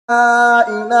لا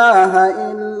إله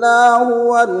إلا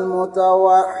هو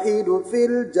المتوحد في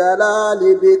الجلال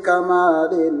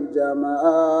بكمال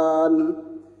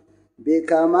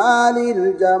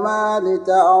الجمال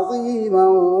تعظيما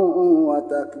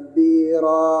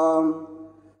وتكبيرا،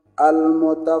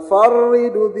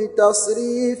 المتفرد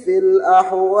بتصريف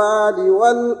الأحوال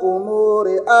والأمور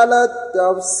على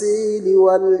التفصيل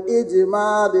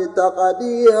والإجمال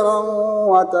تقديرا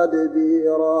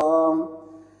وتدبيرا،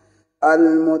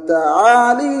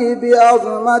 المتعالي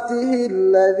بعظمته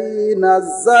الذي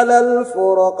نزل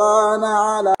الفرقان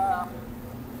على.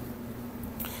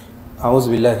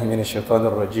 أعوذ بالله من الشيطان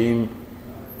الرجيم.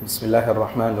 بسم الله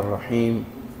الرحمن الرحيم.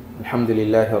 الحمد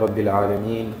لله رب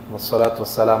العالمين والصلاة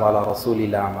والسلام على رسول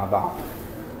الله ما بعد.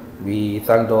 We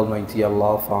thank the Almighty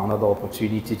Allah for another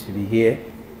opportunity to be here.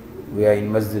 We are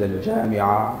in Masjid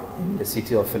Al-Jaamia in the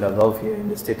city of Philadelphia in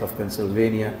the state of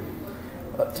Pennsylvania.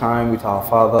 Time with our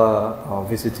father, our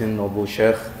visiting noble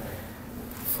Sheikh,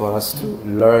 for us to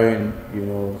learn,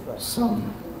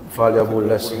 some valuable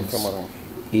lessons.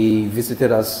 He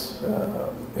visited us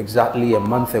exactly a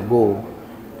month ago,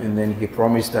 and then he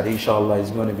promised that inshallah he's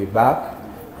going to be back,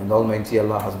 and Almighty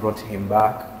Allah has brought him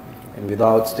back. And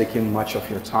without taking much of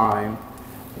your time,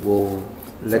 we'll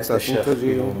let the Sheikh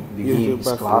begin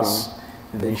his class,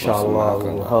 and inshallah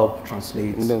we'll help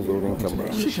translate into the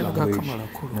English language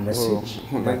the message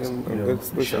that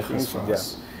the Sheikh has for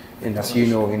us. And as you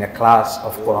know, in a class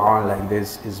of Quran like this,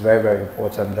 it's very, very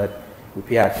important that we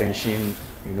pay attention,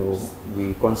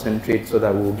 we concentrate so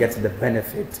that we'll get the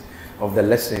benefit of the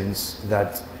lessons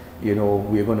that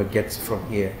we're going to get from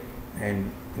here.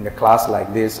 And in a class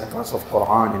like this, a class of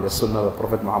Quran in the Sunnah of the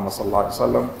Prophet Muhammad sallallahu alaihi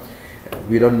wasallam,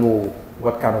 we don't know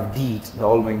what kind of deed the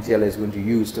Almighty Allah is going to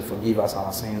use to forgive us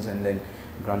our sins and then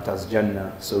grant us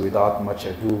Jannah. So without much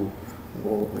ado,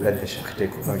 we'll let the Sheikh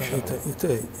take over.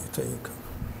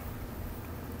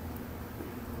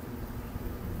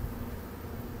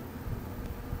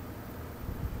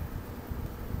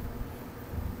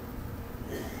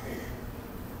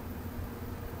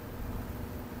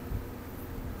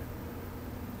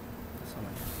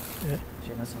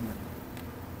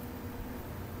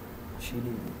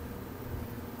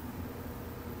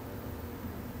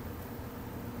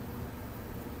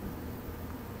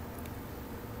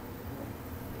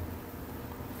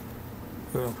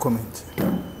 Comment.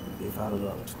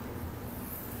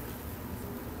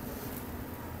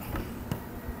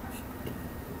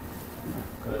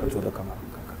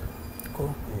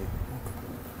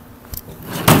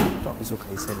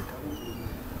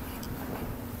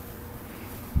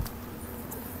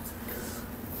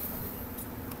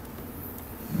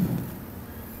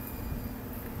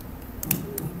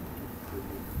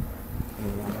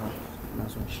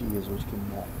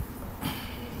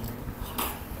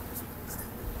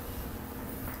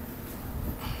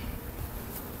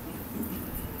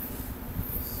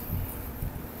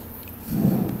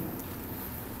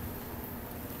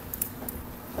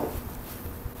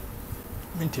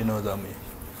 Minti nawa za mu yi?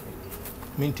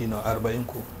 Minti nawa 40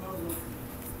 ko?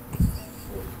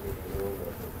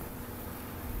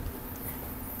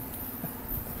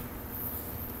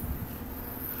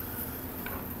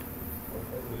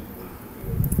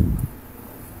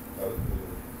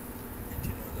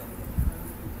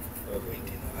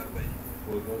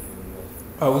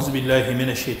 أعوذ بالله من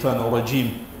الشيطان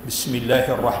الرجيم. بسم الله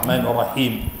الرحمن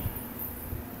الرحيم.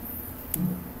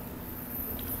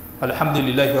 الحمد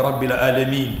لله رب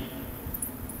العالمين.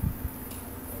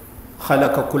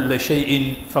 خلق كل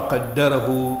شيء فقدره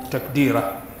تقديرا.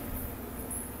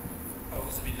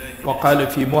 وقال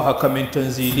في محكم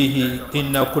تنزيله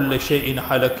إن كل شيء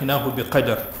خلقناه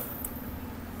بقدر.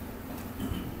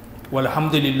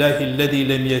 والحمد لله الذي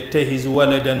لم يتخذ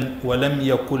ولدا ولم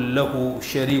يكن له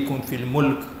شريك في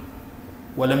الملك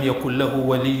ولم يكن له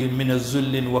ولي من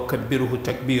الذل وكبره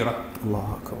تكبيرا. الله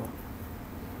أكبر.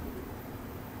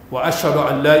 وأشهد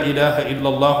أن لا إله إلا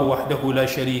الله وحده لا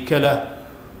شريك له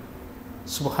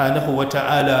سبحانه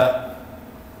وتعالى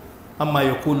أما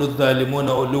يقول الظالمون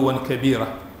علوا كبيرا.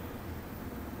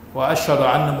 وأشهد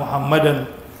أن محمدا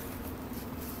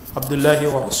عبد الله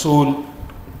ورسول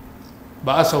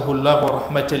بعثه الله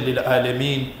رحمة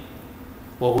للعالمين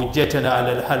وهجتنا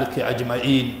على الخلق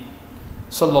أجمعين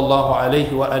صلى الله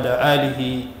عليه وعلى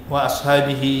آله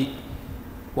وأصحابه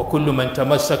وكل من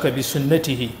تمسك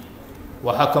بسنته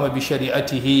وحكم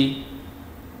بشريعته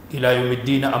إلى يوم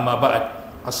الدين. أما بعد،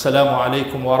 السلام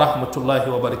عليكم ورحمة الله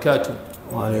وبركاته.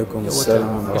 وعليكم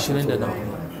السلام ورحمة الله.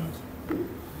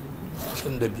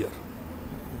 25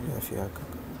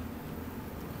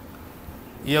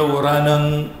 yau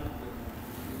ranar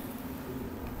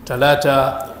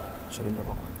talata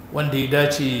wanda ya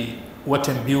dace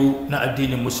watan biyu na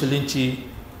addinin musulunci,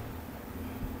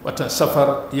 watan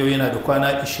safar yau yana da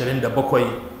kwana 27,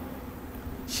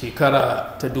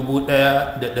 shekara ta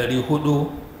 1400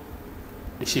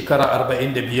 da shekara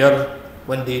 45,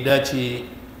 wanda ya dace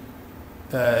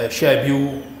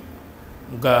 12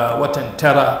 ga watan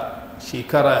tara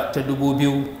shekara ta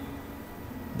 2000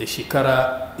 da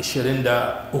shekara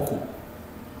 23.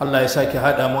 Allah ya sake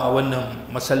haɗa mu a wannan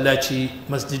masallaci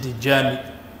Masjid Jami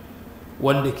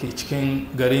wanda ke cikin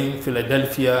garin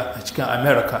Philadelphia a cikin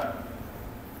America,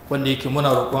 wanda yake muna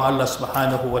roƙon Allah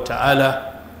subhanahu wa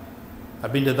ta'ala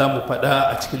abinda za mu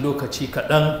faɗa a cikin lokaci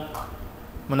kaɗan,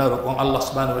 muna roƙon Allah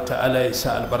subhanahu wa ta'ala ya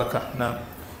sa albarka. Na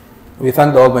We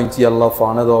thank the Almighty Allah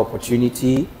for another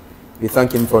opportunity. We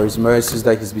thank Him for His mercies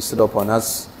that He's bestowed upon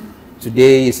us.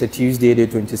 Today is a Tuesday, the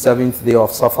 27th day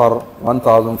of Safar,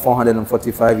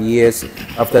 1445 years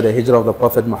after the hijrah of the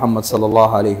Prophet Muhammad sallallahu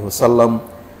alaihi wasallam,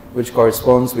 which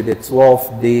corresponds with the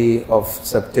 12th day of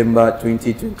September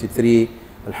 2023.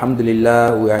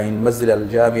 Alhamdulillah, we are in Masjid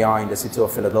Al-Jaamia in the city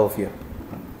of Philadelphia.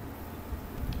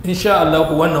 Insha Allah,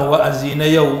 wannan wa'azi na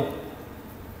yau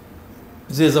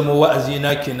zai zama wa'azi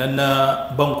na kenan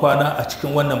na bankwana a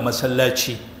cikin wannan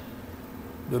masallaci,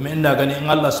 domin ina ganin in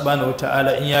Allah subhanahu wa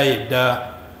ta'ala in ya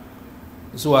yadda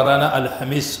zuwa ranar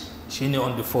Alhamis, shine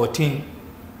on the 14,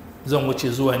 zan wuce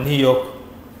zuwa New York.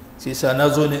 Sai sa na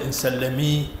zo ne in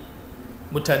sallami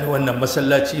mutane wannan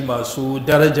masallaci masu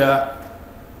daraja,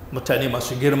 mutane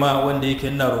masu girma, wanda yake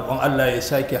ina roƙon Allah ya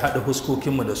sake haɗa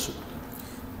huskokinmu da su.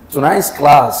 Tonight's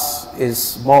class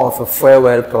is more of a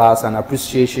farewell class and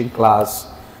appreciation class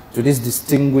to this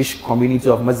distinguished community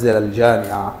of Masjid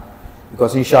Al-Jaamia,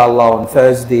 because inshallah on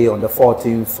Thursday, on the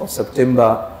 14th of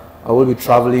September, I will be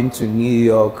traveling to New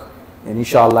York, and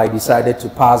inshallah I decided to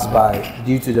pass by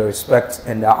due to the respect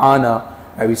and the honor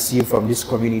I receive from this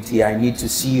community. I need to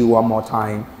see you one more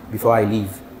time before I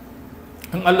leave.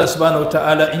 In Allah subhanahu wa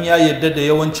ta'ala in ya yarda da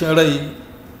yawancin rai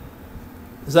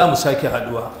za mu sake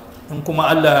haduwa, in kuma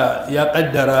Allah ya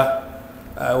kaddara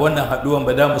wannan haduwan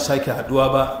ba da mu sake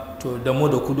haduwa ba, to da mu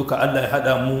da ku duka Allah ya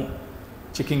hada mu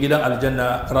cikin gidan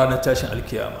aljanna ranar tashin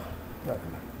alkiyama.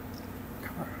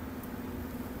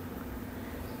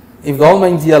 If the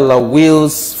Almighty Allah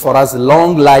wills for us a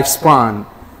long lifespan,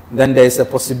 then there is a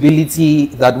possibility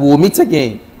that we will meet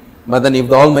again. But then if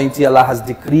the Almighty Allah has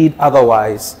decreed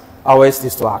otherwise, ours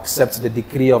is to accept the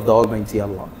decree of the Almighty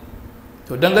Allah.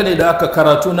 To dangane da aka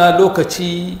karatu na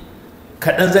lokaci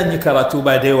kaɗan zan yi karatu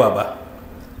ba da yawa ba,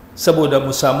 saboda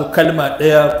mu samu kalma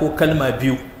ɗaya ko kalma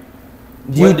biyu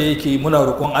wanda yake muna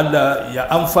roƙon Allah ya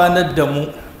amfanar da mu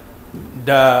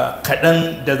da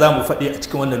kaɗan da za mu faɗi a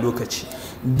cikin wannan lokaci.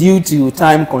 Due to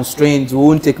time constraints, we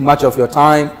won't take much of your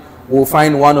time. We'll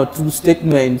find one or two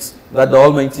statements that the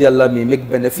Almighty Allah may make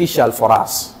beneficial for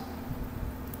us.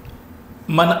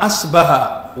 Man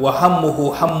asbaha wa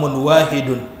hammuhu hammun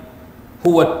wahidun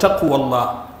huwa taqwa Allah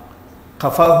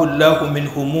kafahu Allah min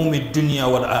humumi dunya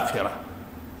wal akhirah.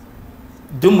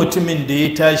 Duk mutumin da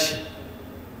ya tashi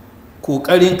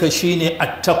kokarinka shine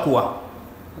at-taqwa,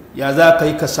 ya za ka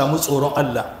yi ka samu tsoron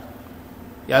Allah,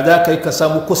 ya za ka yi ka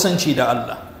samu kusanci da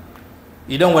Allah.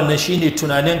 Idan wannan shine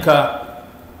tunaninka,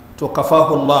 to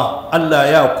kafahu Allah, Allah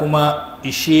ya kuma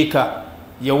ishe ka,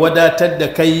 ya wadatar da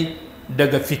kai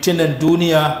daga fitinan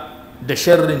duniya da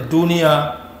sharrin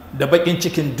duniya da bakin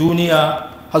cikin duniya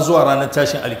har zuwa ranar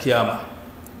tashin alkiyama.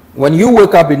 When you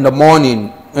wake up in the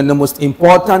morning, and the most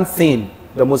important thing,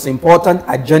 the most important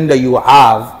agenda you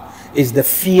have is the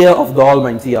fear of the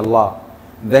Almighty Allah,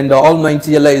 then the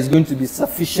Almighty Allah is going to be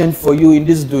sufficient for you in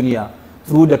this dunya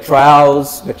through the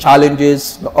trials, the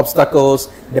challenges, the obstacles,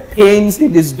 the pains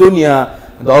in this dunya.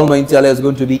 The Almighty Allah is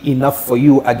going to be enough for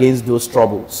you against those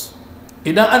troubles.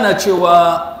 Idan ana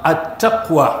cewa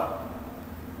at-taqwa,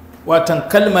 watan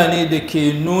kalma ne da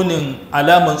ke nunin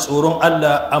alaman tsoron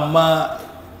Allah, amma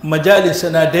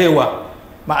majalisa na daiwa,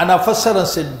 ma'ana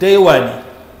fassararsa daiwa ne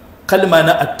kalma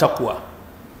na at-taqwa.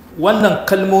 Wannan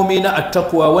kalmomi na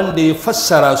at-taqwa wanda ya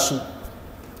fassara su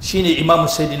shine Imam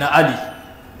Sayyidina Ali,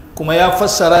 kuma ya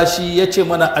fassara shi yace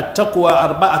mana at-taqwa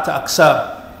arba'ata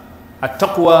aqsam.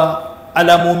 At-taqwa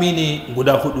alamomi ne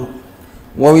guda hudu.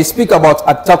 When we speak about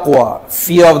at-taqwa,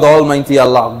 fear of the Almighty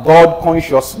Allah, God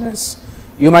consciousness,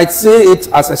 you might say it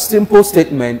as a simple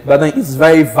statement, but then it's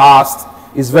very vast,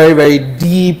 it's very, very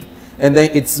deep, and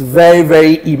then it's very,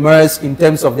 very immersed in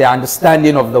terms of the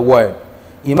understanding of the word.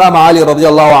 Imam Ali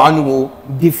radiallahu anhu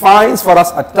defines for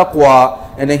us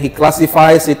at-taqwa, and then he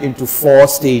classifies it into 4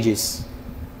 stages.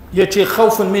 Yace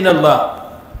khawfun min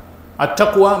Allah.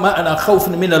 At-taqwa ma'ana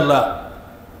khawfun min Allah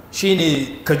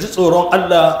shine ka ji tsoron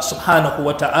Allah subhanahu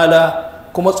wa ta'ala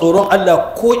kuma tsoron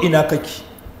Allah ko ina kake,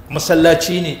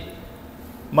 masallaci ne,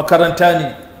 makaranta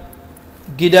ne,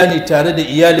 gida ne tare da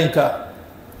iyalinka,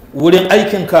 wurin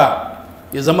aikinka,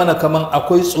 ya zama na kaman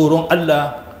akwai tsoron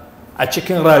Allah a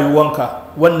cikin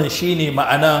rayuwanka. Wannan shine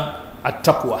ma'ana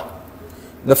at-taqwa.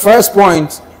 The first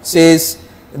point says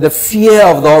the fear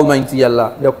of the Almighty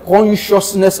Allah, the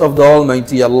consciousness of the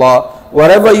Almighty Allah,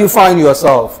 wherever you find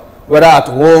yourself, whether at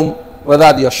home, whether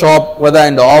at your shop, whether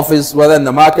in the office, whether in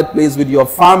the marketplace with your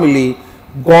family,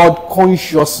 God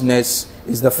consciousness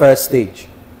is the first stage.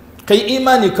 Kai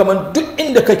imani kaman duk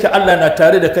inda kake Allah na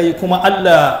tare da kai, kuma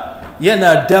Allah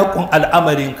yana dakon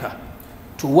al'amarinka.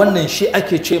 To wannan shi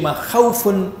ake ce ma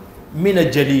khawfun min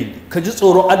jalil. Ka ji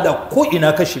tsoron Allah ko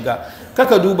ina ka shiga.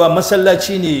 Kaka duba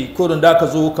masallaci ne ko da ka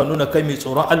zo ka nuna kai mai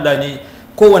tsoron Allah ne,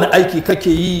 kowane aiki kake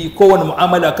yi, kowane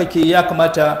mu'amala kake yi, ya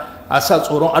kamata a sa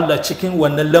tsoron Allah cikin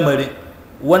wannan lamarin.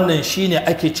 Wannan shine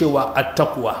ake cewa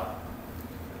at-taqwa.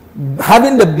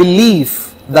 Having the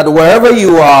belief that wherever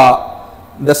you are,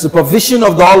 the supervision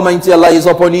of the Almighty Allah is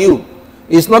upon you.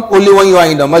 It's not only when you are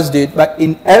in the masjid, but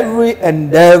in every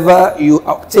endeavor you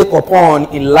take upon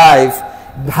in life,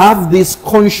 have this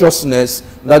consciousness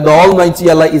that the Almighty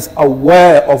Allah is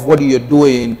aware of what you're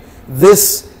doing.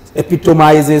 This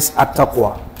epitomizes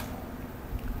at-taqwa.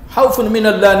 Haufun min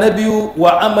Allah na biyu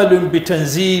wa amalun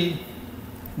bitanzil,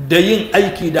 da yin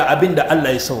aiki da abin da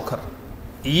Allah ya saukar.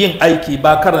 Yin aiki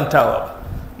ba karantawa ba.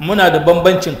 Muna da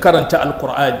bambancin karanta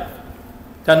alkur'ani,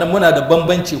 sannan muna da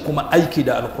bambanci kuma aiki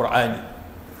da alkur'ani.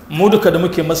 Mu duka da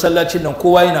muke masallacin nan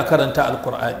kowa yana karanta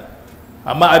alkur'ani,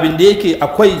 amma abin da yake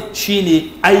akwai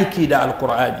shine aiki da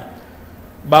alkur'ani.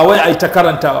 Ba wai ai ta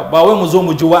karantawa, ba wai mu zo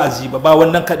mu ji wa'azi ba, ba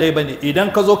wannan kadai bane.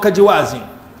 Idan ka zo ka ji wa'azin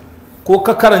ko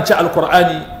ka karanci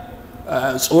alkur'ani,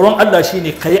 tsoron Allah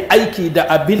shine kai aiki da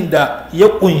abin da ya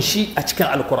kunshi a cikin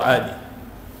alkur'ani.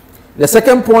 The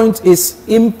second point is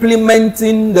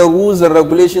implementing the rules and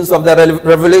regulations of the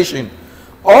revelation.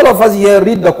 All of us here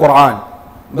read the Quran,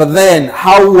 but then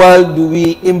how well do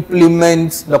we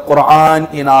implement the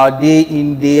Quran in our day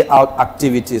in, day out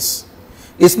activities?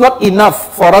 It's not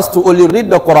enough for us to only read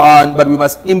the Quran, but we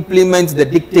must implement the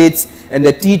dictates and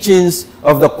the teachings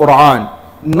of the Quran,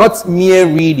 not mere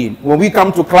reading. When we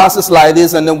come to classes like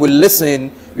this and then we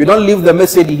listen, we don't leave the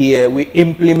message here, we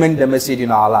implement the message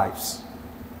in our lives.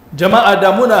 Jama'a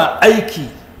da muna aiki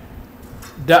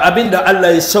da abin da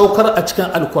Allah ya saukar a cikin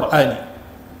alkur'ani,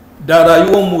 da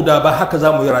rayuwarmu da ba haka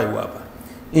za mu yi rayuwa ba.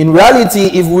 In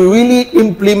reality, if we really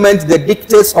implement the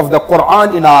dictates of the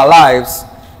Quran in our lives,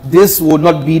 this would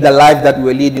not be the life that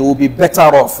we're leading. We will be better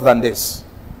off than this.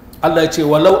 Allah ya ce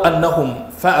walau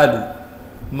annahum fa'alu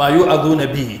ma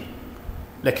yu'aduna bihi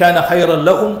lakana khayran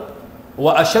lahum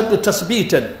wa ashaddu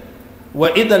tasbitan wa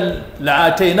idan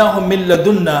la'atainahum min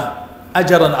ladunna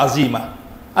ajran azima.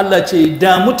 Allah ce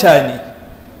da mutane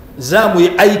za mu yi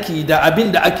aiki da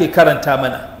abin da ake karanta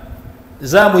mana,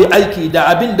 za mu yi aiki da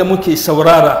abin da muke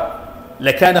saurara,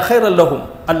 lakana khairan lahum.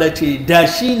 Allah ce da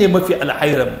shi ne mafi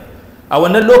alhairan. A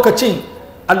wannan lokacin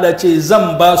Allah ce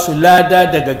zan ba su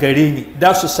lada daga gare ni,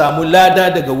 da su samu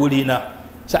lada daga wurina,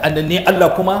 sa'annan ne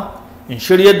Allah kuma in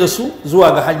shiryar da su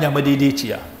zuwa ga hanya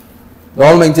madaidaiciya. The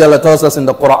Almighty Allah tells us in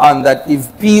the Quran that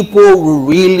if people will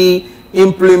really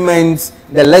implement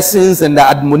the lessons and the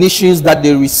admonitions that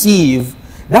they receive,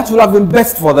 that will have been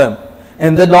best for them.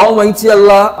 And then the Almighty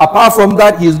Allah, apart from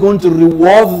that, He is going to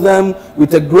reward them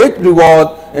with a great reward,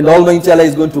 and the Almighty Allah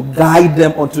is going to guide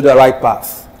them onto the right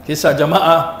path. Kisa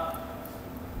jama'a,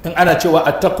 in ana cewa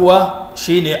at-taqwa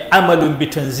shine amalun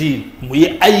bitanzil, mu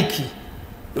yi aiki.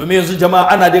 Domin yanzu jama'a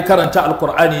ana dai karanta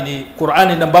alqur'ani ne,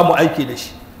 qur'ani nan ba mu aiki da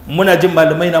shi. Muna jin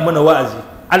malamai na muna wa'azi,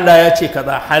 Allah ya ce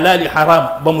kaza, halali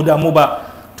haram, ba mu damu ba.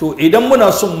 To idan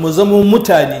muna son mu zama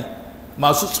mutane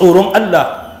masu tsoron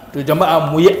Allah, to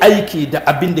jama'a mu yi aiki da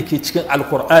abin da ke cikin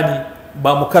alkur'ani,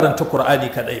 ba mu karanta qur'ani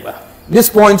kadai ba. This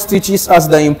point teaches us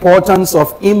the importance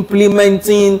of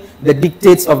implementing the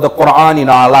dictates of the Quran in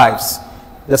our lives.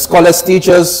 The scholars teach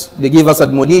us, they give us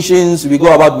admonitions, we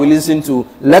go about, we listen to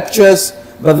lectures,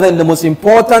 but then the most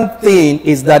important thing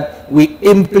is that we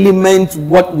implement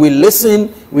what we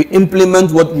listen, we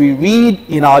implement what we read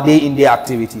in our day-in-day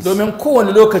activities. Domin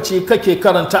kowane lokaci kake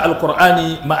karanta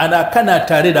alkur'ani, ma'ana kana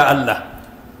tare da Allah.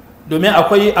 Domin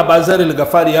akwai Abazar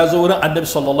al-Ghafari ya zo wurin Annabi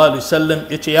sallallahu alaihi wasallam,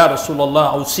 ya ce ya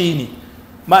Rasulullah ausini,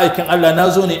 ma'aikin Allah na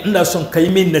zo ne ina son kai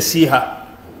min nasiha.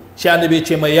 Shi Annabi ya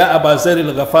ce mai ya Abazar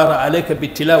al-Ghafari alayka bi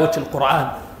tilawati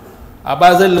al-Qur'an.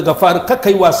 Abazar al-Ghafari ka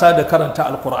kai wasa da karanta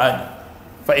al-Qur'ani,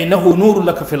 fa innahu nurun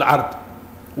laka fil ard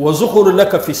wa zuhurun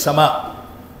laka fis sama.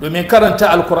 Domin karanta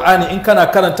al-Qur'ani in kana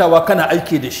karantawa kana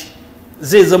aiki da shi,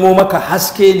 zai zamo maka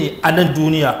haske ne a nan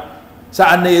duniya,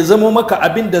 sa'an ya zamo maka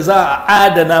abin da za a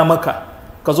adana maka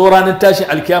ka zo ranar tashin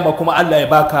alkiyama kuma Allah ya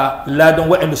baka ladan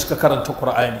waɗanda suka karanta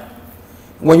Qur'ani.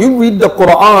 When you read the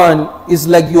Quran, it's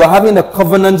like you are having a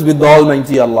covenant with the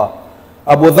Almighty Allah.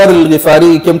 Abu Dharr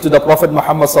al-Ghifari came to the Prophet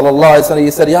Muhammad sallallahu alaihi wasallam.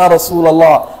 He said, "Ya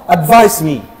Rasulullah, advise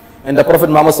me." And the Prophet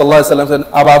Muhammad sallallahu alaihi wasallam said,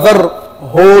 "Abu Dharr,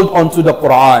 hold on to the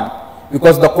Quran,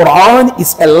 because the Quran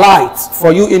is a light for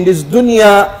you in this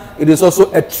dunya. It is also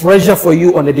a treasure for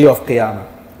you on the day of Qiyamah."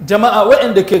 Jama'a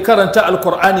waɗanda ke karanta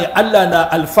Al-Qur'ani, Allah na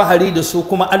alfahari da su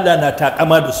kuma Allah na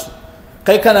takama da su.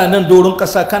 Kai kana nan doron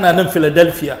ƙasa, kana nan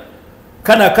Philadelphia,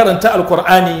 kana karanta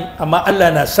Al-Qur'ani, amma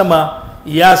Allah na sama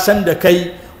ya san da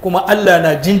kai, kuma Allah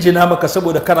na jinjina maka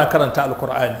saboda kana karanta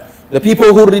Al-Qur'ani. The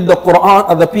people who read the Quran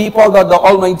are the people that the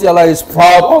Almighty Allah is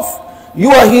proud of.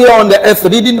 You are here on the earth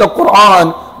reading the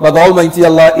Quran, but the Almighty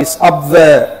Allah is up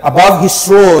there above His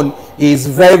throne. He is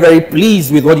very, very pleased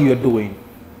with what you are doing.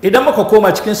 Idan muka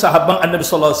koma cikin sahabban Annabi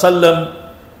sallallahu alaihi wasallam,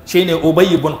 shine Ubay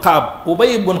ibn Ka'ab.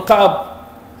 Ubay ibn Ka'ab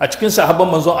a cikin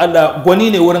sahabban manzon Allah gwani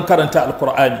ne wurin karanta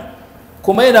Al-Qur'ani.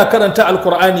 Kuma yana karanta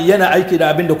Al-Qur'ani yana aiki da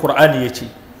abin da Qur'ani ya ce.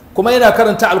 Kuma yana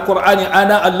karanta Al-Qur'ani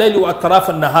ana al-laili wa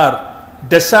atrafan nahar,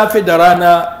 da safe da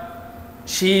rana.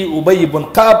 Shi Ubay ibn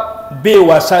Ka'ab bai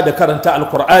wasa da karanta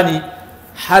Al-Qur'ani,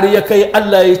 har ya kai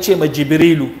Allah ya ce ma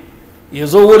Jibrilu ya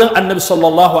zo wurin Annabi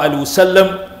sallallahu alaihi wasallam,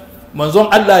 manzon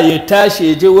Allah ya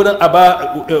tashi ya je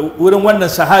wurin wannan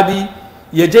sahabi,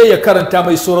 ya je ya karanta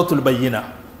mai suratul bayyina.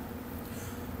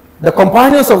 The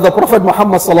companions of the Prophet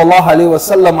Muhammad sallallahu alaihi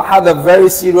wasallam had a very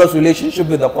serious relationship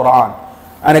with the Quran.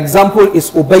 An example is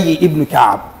Ubay ibn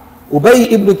Ka'ab.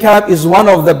 Ubay ibn Ka'ab is one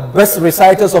of the best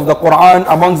reciters of the Quran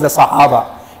amongst the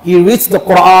Sahaba. He reads the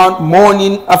Quran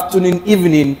morning, afternoon,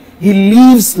 evening. He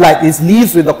lives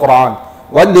with the Quran.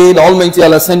 One day the Almighty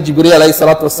Allah sent Jibreel alayhi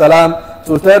salatu wasalam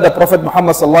to tell the Prophet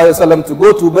Muhammad sallallahu alaihi wasallam to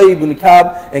go to Ubay ibn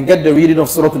Ka'ab and get the reading of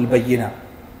Surah Al-Bayyinah.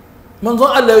 Manzon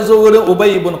Allah ya zo wurin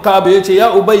Ubay ibn Ka'ab ya ce,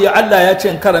 "Ya Ubay, Allah ya ce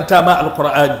in karanta ma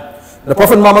Al-Qur'ani." The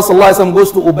Prophet Muhammad sallallahu alaihi wasallam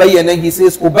goes to Ubay and then he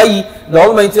says, "Ubay, the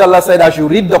Almighty Allah said I should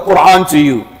read the Quran to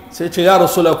you." Sai ce, "Ya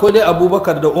Rasulullah, ko dai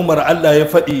Abubakar da Umar Allah ya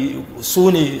faɗi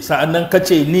su ne sa'annan ka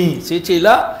ce ni?" Sai ce,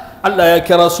 "La, Allah ya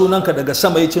kira sunanka daga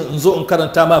sama ya ce in zo in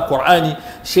karanta ma Qur'ani."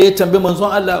 Sai ya tambayi manzon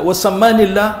Allah, "Wa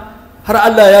sammanillah, har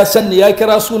Allah ya sanni ya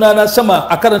kira sunana sama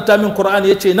a karanta min Qur'ani?"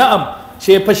 Ya ce, "Na'am."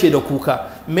 Sai ya fashe da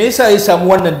kuka. Me yasa ya samu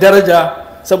wannan daraja?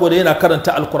 Saboda yana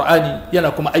karanta Al-Qur'ani,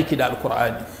 yana kuma aiki da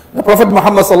Al-Qur'ani. The Prophet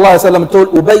Muhammad sallallahu alaihi wasallam told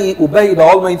Ubay, the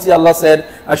Almighty Allah said,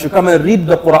 "I should come and read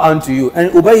the Quran to you." And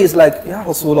Ubay is like, "Ya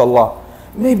Rasulullah,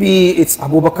 maybe it's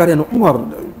Abu Bakr and Umar,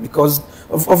 because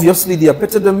obviously they are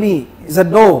better than me." He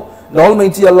said, "No." The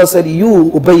Almighty Allah said,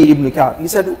 "You, Ubay ibn Ka'ab." He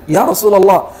said, "Ya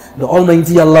Rasulullah, the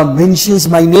Almighty Allah mentions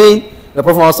my name." The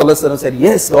Prophet Muhammad said,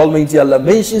 "Yes, the Almighty Allah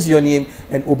mentions your name."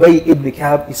 And Ubay ibn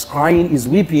Ka'ab is crying, is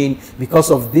weeping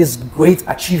because of this great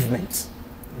achievement.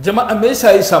 Jama'a me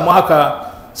yasa ya samu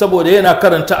haka? Saboda yana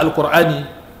karanta Al-Qur'ani,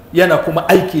 yana kuma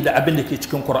aiki da abin da ke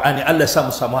cikin Qur'ani. Allah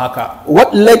ya samu haka.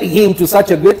 What led him to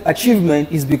such a great achievement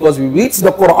is because he reads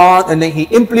the Quran and then he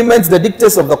implements the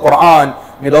dictates of the Quran.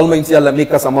 May the Almighty Allah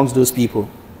make us amongst those people.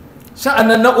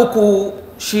 Sa'annan na uku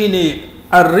shine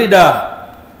ar-rida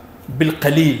bil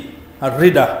qalil.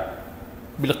 Ar-rida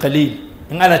bil qalil.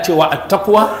 In ana cewa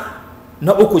at-taqwa,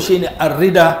 na uku shine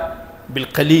ar-rida bil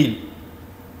qalil.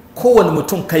 Kowane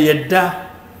mutum ka yadda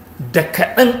da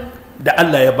kaɗan da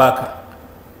Allah ya baka,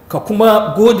 ka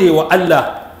kuma gode wa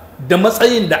Allah da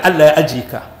matsayin da Allah ya aje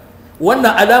ka.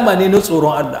 Wannan alama ne na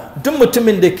tsoron Allah. Duk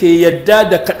mutumin da ke yadda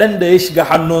da kaɗan da ya shiga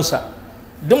hannunsa,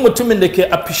 duk mutumin da ke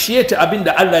appreciate abin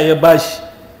da Allah ya bashi,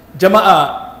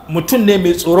 jama'a mutum ne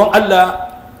mai tsoron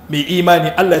Allah, mai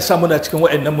imani. Allah ya sa muna cikin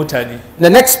waɗannan mutane. The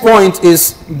next point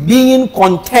is being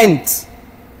content,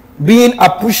 being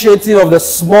appreciative of the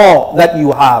small that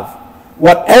you have.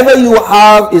 Whatever you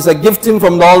have is a gifting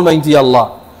from the Almighty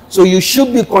Allah. So you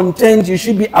should be content, you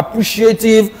should be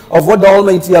appreciative of what the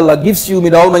Almighty Allah gives you. May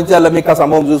the Almighty Allah make us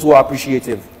among those who are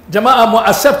appreciative. Jama'a mu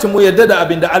accept, mu yadda da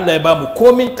abin da Allah ya bamu,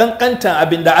 komin kankantan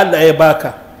abin da Allah ya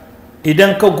baka.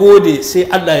 Idan ka gode sai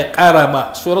Allah ya ƙara ma.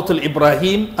 Suratul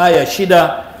Ibrahim aya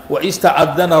 6, wa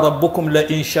ista'adhana rabbukum la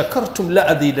in shakartum la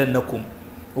azidannakum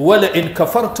wa la in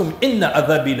kafartum inna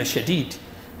azabi la shadid.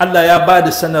 Allah ya bada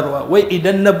sanarwa, wai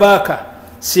idan na baka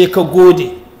sai ka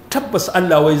gode, tabbas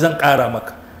Allah wai zan ƙara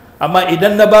maka. Amma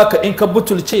idan na baka in ka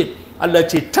butulce, Allah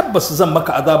ce tabbas zan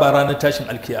maka azaba ranar tashin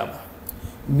alkiyama.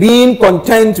 Being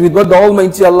content with what the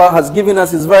Almighty Allah has given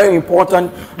us is very important,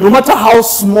 no matter how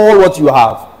small what you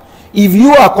have. If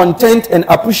you are content and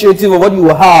appreciative of what you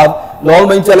have, the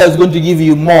Almighty Allah is going to give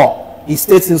you more. He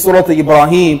states in Surah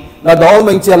Ibrahim that the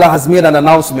Almighty Allah has made an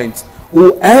announcement.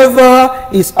 Whoever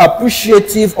is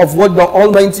appreciative of what the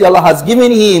Almighty Allah has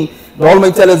given him, the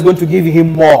Almighty Allah is going to give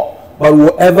him more. But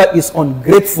whoever is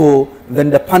ungrateful, then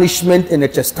the punishment and the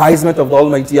chastisement of the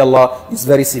Almighty Allah is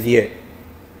very severe.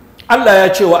 Allah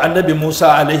ya ce wa annabi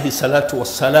Musa alaihi salatu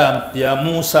wassalam, ya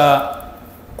Musa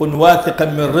kun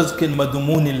wathiqan min rizqin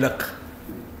madmunin lak.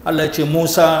 Allah ya ce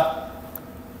Musa,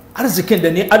 arzikin da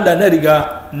ni Allah na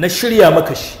riga na shirya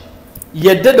maka shi,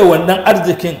 yadda da wannan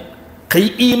arzikin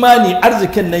kai imani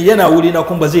arzikin nan yana wuri na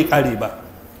kuma ba zai kare ba.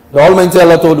 The Almighty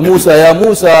Allah told Musa, ya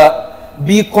Musa,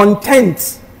 be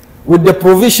content with the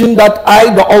provision that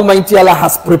I, the Almighty Allah,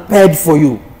 has prepared for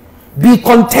you. Be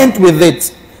content with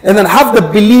it. And then have the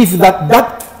belief that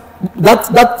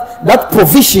that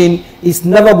provision is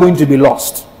never going to be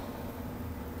lost.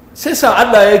 Sai sa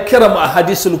Allah ya kira mu a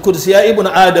hadisul kursi, ya ibn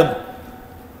Adam,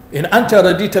 in anta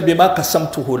radita bima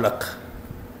qasamtuhu lak.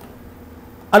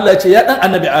 Allah ya ce ya dan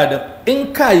annabi Adam,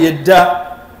 in ka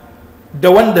yadda da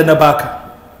wanda na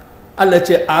baka. Allah ya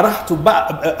ce arahtu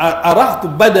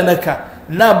badanaka,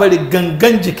 na bari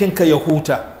gangan jikinka ya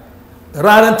huta.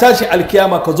 Ranar tashi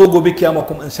alkiyama ka zo gobe kiyama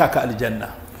kuma in saka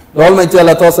aljanna. The Almighty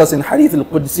Allah tells us in Hadith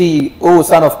al-Qudsi, O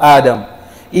son of Adam,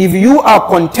 if you are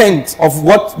content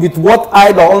with what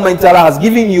I, the Almighty Allah, has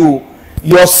given you,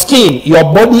 your skin, your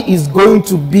body is going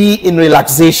to be in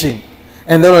relaxation.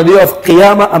 And then on the day of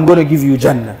Qiyamah, I'm going to give you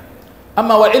Jannah.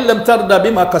 Amma wa illam tarda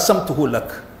bima qasamtuhu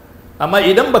lak. Amma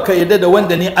idan baka yadda da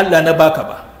wanda ni Allah na baka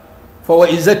ba, fa wa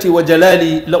izzati wa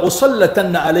jalali la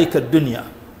usallatanna alayka ad-dunya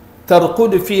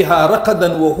tarqud fiha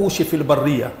raqadan wa hushi fil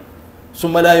barriya.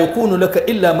 ثم لا يكون لك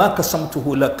إلا ما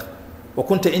قسمته لك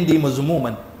وكنت عندي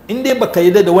مذموما in dai baka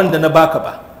yi da wanda na baka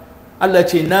ba Allah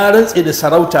ce na rantse da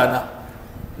sarauta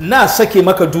na sake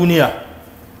maka duniya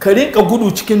ka rinka gudu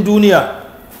cikin duniya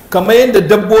kamar yadda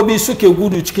dabbobi suke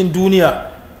gudu cikin duniya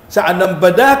sa'annan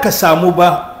ba da ka samu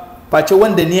ba face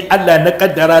wanda ni Allah na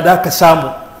kaddara da ka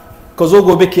samu ka zo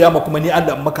gobe kiyama kuma ni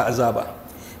Allah maka azaba.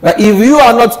 But if you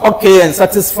are not okay and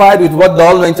satisfied with what the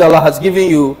Almighty Allah has given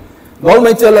you, the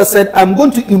Almighty Allah said, I'm going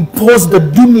to impose the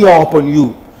dunya upon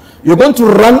you. You're going to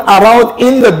run around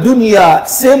in the dunya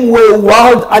same way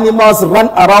wild animals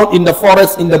run around in the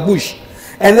forest, in the bush.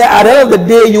 And then at the end of the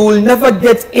day, you will never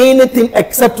get anything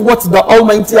except what the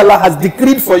Almighty Allah has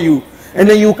decreed for you. And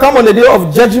then you come on the day of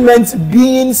judgment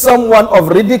being someone of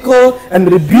ridicule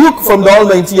and rebuke from the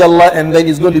Almighty Allah, and then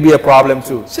it's going to be a problem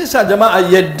too. Sai sa jama'a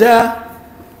yadda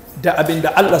da abin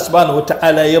da Allah subhanahu wa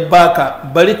ta'ala ya baka,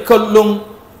 bari kallon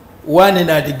wani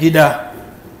na da gida,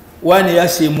 wani ya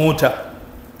sai mota,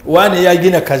 wani ya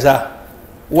gina kaza,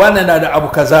 wani na da abu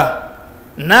kaza,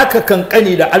 naka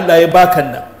kankani da Allah ya baka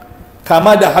nan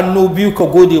kama da hannu biyu ka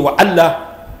gode wa Allah,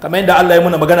 kamar yadda Allah ya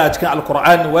muna magana a cikin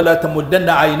Alkur'ani, wala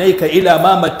tamuddanna aynayka ila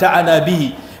ma matta'ana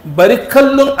bihi. Bari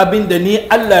kallon abin da ni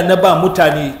Allah na ba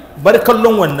mutane, bari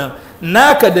kallon wannan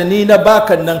naka da ni na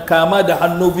baka nan kama da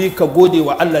hannu biyu ka gode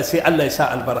wa Allah, sai Allah ya sa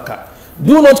albarka.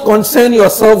 Do not concern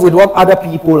yourself with what other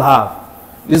people have.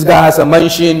 This guy has a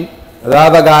mansion, the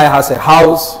other guy has a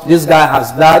house, this guy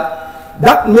has that.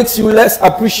 That makes you less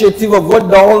appreciative of what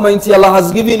the Almighty Allah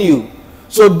has given you.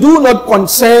 So do not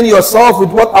concern yourself with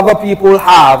what other people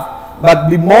have, but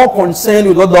be more concerned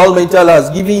with what the Almighty Allah has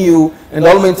given you. And the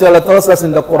Almighty Allah tells us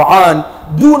in the Quran,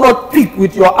 do not peek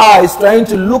with your eyes trying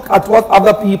to look at what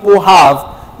other people have.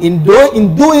 In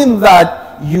doing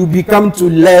that, you become to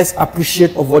less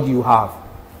appreciate of what you have.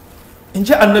 In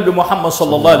ji annabi Muhammad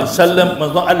sallallahu alaihi wasallam,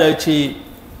 manzon Allah ya ce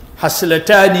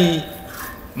haslatani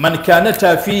man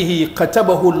kanata fihi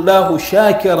katabahu Allah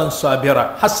shakiran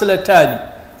sabira. Haslatani,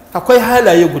 akwai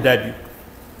halaye guda biyu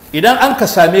idan an ka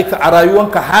same ka a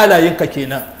rayuwanka, halayenka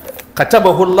kenan,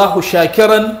 katabahu Allah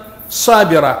shakiran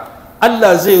sabira,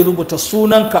 Allah zai rubuta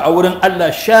sunanka a wurin Allah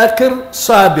shakir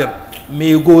sabir,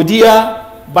 mai godiya,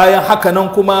 bayan haka nan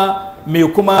kuma mai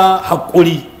kuma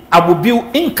haƙuri. Abu biyu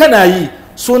in kana yi,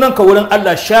 sunanka wurin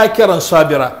Allah shakiran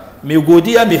sabira, mai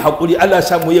godiya, mai haƙuri. Allah ya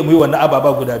samu yi wannan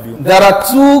ababa guda biyu. There are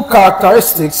two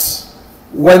characteristics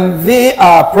when they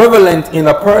are prevalent in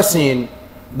a person.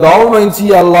 The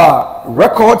Almighty Allah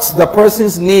records the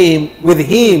person's name with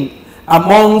him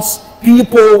amongst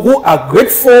people who are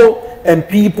grateful and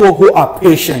people who are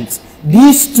patient.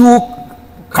 These two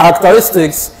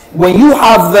characteristics, when you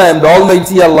have them, the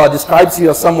Almighty Allah describes you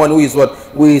as someone who is what?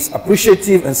 Who is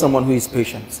appreciative and someone who is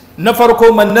patient. Na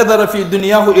farko, man nadhara fi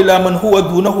dunyahu ila man huwa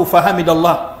dunahu fahamid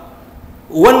Allah.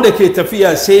 Wanda ke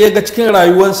tafiya sai ya ga cikin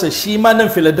rayuwarsa shi ma nan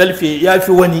Philadelphia ya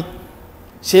fi wani,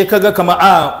 sai kaga kama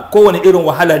kowane irin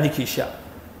wahala nake sha,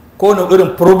 kowane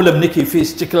irin problem nake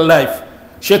face cikin life,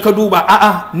 sai ka duba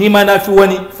ni ma na fi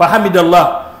wani, fahamid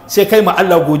Allah, sai kai ma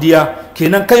Allah godiya,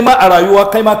 kenan kai ma a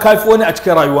rayuwa kai ma kafi wani a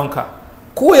cikin rayuwanka.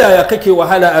 ko yaya kake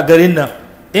wahala a garin nan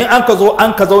in an ka zo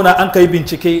an ka zauna an ka yi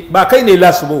bincike ba kai ne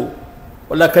lasu ba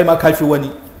wallahi kai ma kafi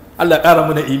wani. Allah ƙara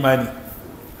mana imani.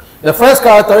 The first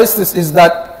characteristic is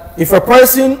that if a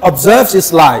person observes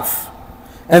his life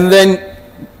and then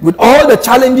with all the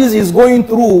challenges he's going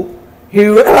through, he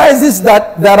realizes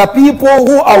that there are people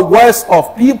who are worse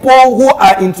off, people who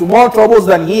are into more troubles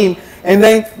than him, and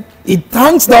then he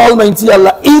thanks the Almighty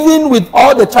Allah even with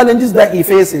all the challenges that he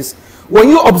faces. When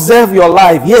you observe your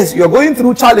life, yes, you're going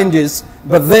through challenges,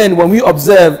 but then when we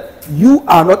observe, you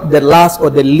are not the last or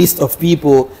the least of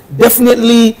people.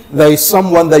 Definitely there is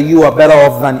someone that you are better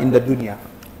off than in the dunya.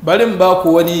 Barin ba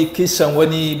ku wani kisan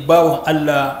wani bawon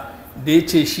Allah da ya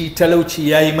ce shi talauci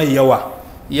ya yi mai yawa,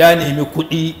 ya nemi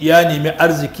kuɗi, ya nemi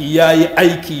arziki, ya yi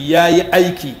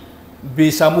aiki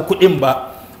bai samu kuɗin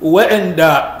ba.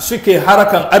 Waɗanda suke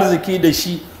harakan arziki da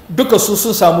shi duka su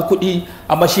sun samu kuɗi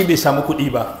amma shi bai samu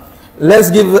kuɗi ba.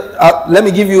 Let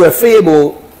me give you a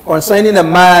fable concerning a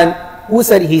man who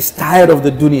said he's tired of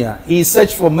the dunya. He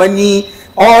searched for money.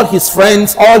 All his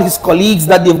friends, all his colleagues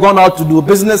that they've gone out to do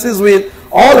businesses with,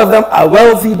 all of them are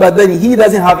wealthy, but then he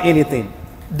doesn't have anything.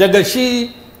 Daga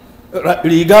shi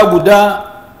riga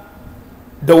guda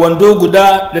da wando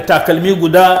guda da takalmi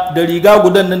guda da riga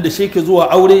gudan nan da shi ke zuwa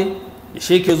aure, da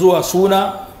shi ke zuwa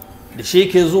suna, da shi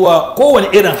ke zuwa kowane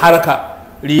irin haraka.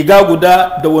 Riga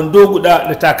guda da wando guda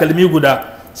da takalmi guda,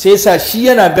 sai sa shi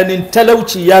yana ganin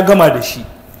talauci ya gama da shi.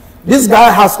 This guy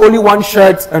has only one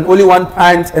shirt and only one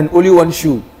pant and only one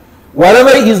shoe. Wherever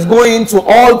he's going, to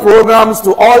all programs,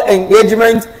 to all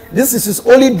engagements, this is his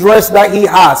only dress that he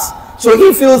has. So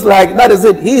he feels like that is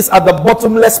it. He is at the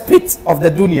bottomless pit of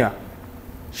the dunya.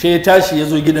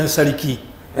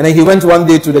 And then he went one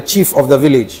day to the chief of the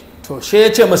village. To she ya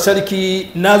ce ma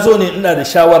sarki, na zo ne ina da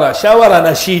shawara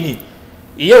na shine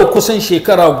yau kusan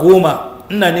shekara 10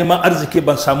 ina neman arziki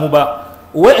ban samu ba,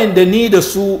 wa'anda ni da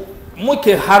su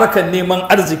muke harkar neman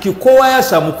arziki kowa ya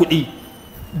samu kuɗi,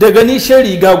 daga ni shi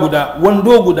riga guda,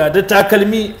 wando guda da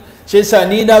takalmi, shi sa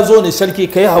ni na zo ne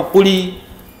sarki kai hakuri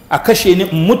a kashe ni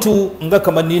in mutu in ga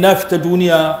kamar ni na fita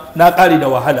duniya na ƙare da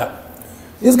wahala.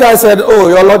 This guy said, "Oh,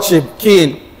 your lordship,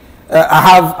 king, I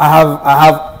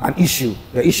have an issue.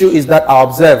 The issue is that I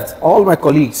observed all my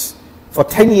colleagues for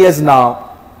 10 years now.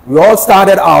 We all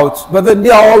started out, but then they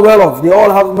are all well off. They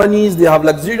all have monies, they have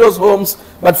luxurious homes.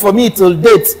 But for me, till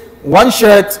date, one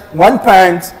shirt, one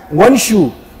pant, one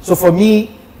shoe. So for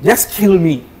me, just kill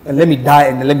me and let me die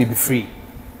and let me be free."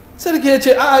 Sarki ya ce,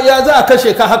 ya za a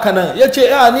kashe ka haka nan? Ya ce,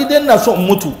 ni dai na so in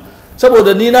mutu.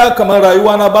 Saboda ni na kamar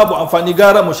rayuwa na babu amfani,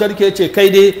 gara mu. Sarki ya ce, kai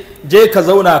dai je ka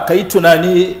zauna ka yi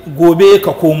tunani gobe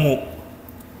ka komo.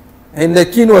 And the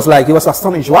king was like, he was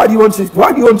astonished. Why do you want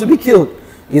to be killed?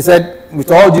 He said,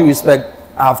 with all due respect,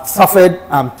 I've suffered,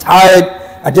 I'm tired,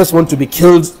 I just want to be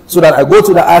killed so that I go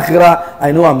to the akhirah,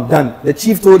 I know I'm done. The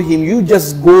chief told him, you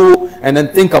just go and then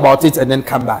think about it and then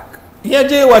come back. Ya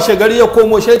je washe gari ya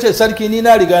komo, shi ce sarki ni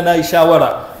na riga na yi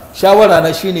shawara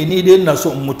na shine ni dai ina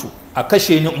so in mutu, a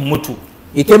kashe ni in mutu.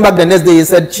 He came back the next day, he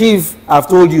said, Chief, I've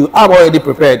told you, I'm already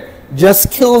prepared.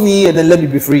 Just kill me and then let me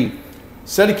be free.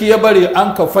 Sarki ya bari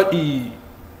an ka faɗi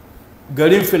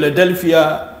garin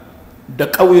Philadelphia da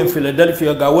ƙauyen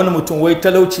Philadelphia ga wani mutum wai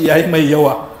talauci ya yi mai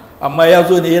yawa, amma ya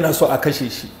zo ne yana so a kashe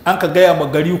shi. An ka gaya ma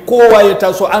gari kowa ya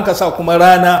taso, an ka sa kuma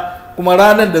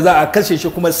ranar da za a kashe shi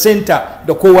kuma center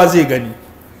da kowa zai gani.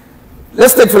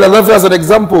 Let's take Philadelphia as an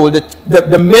example.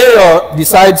 The mayor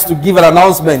decides to give an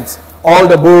announcement. All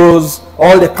the boroughs,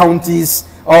 all the counties,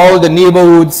 all the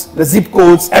neighborhoods, the zip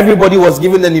codes, everybody was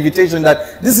given an invitation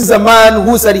that this is a man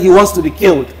who said he wants to be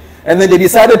killed. And then they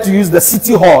decided to use the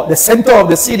city hall, the center of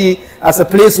the city, as a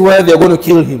place where they're going to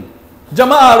kill him.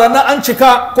 Jama'a rana an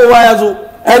cika kowa ya zo.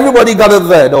 Everybody gathered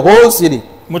there, the whole city.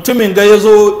 Mutumin ga ya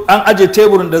zo an aje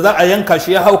teburin da za a yanka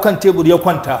shi, ya hau kan tebur ya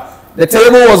kwanta. The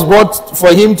table was brought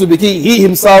for him to be killed. He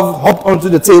himself hopped onto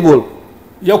the table.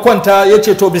 Ya kwanta ya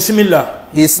ce to bismillah.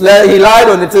 He lied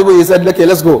on the table. He said, okay,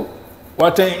 let's go.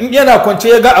 Watan in yana kwance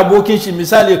ya ga abokin shi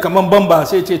misali kaman Bamba,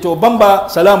 sai ce to Bamba,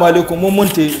 salamu alaikum, mun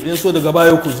munte ya so daga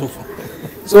baya ku zo.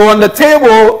 So on the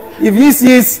table, if he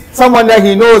sees someone that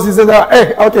he knows, he says,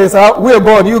 hey, okay, sir, we're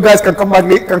bored. You guys can come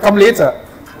later.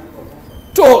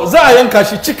 To za a yanka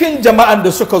shi cikin jama'an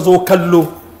da suka zo kallo,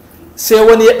 sai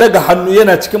wani ya daga hannu,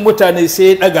 yana cikin mutane sai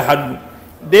ya daga hannu.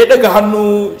 Da ya daga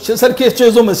hannu, shi sarki ya ce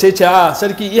zo mun, sai ce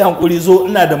sarki yi hankuri zo,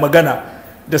 ina da magana.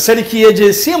 Da sarki ya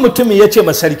je sai mutumin ya ce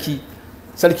ma sarki,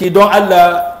 don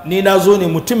Allah ni na zo ne,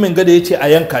 mutumin gada ya ce a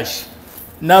yanka shi,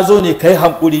 na zo ne kai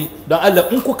hankuri don Allah,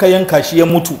 in kuka yanka shi ya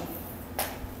mutu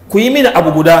ku yi mini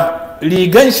abu guda,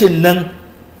 rigan shi nan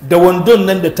da wandon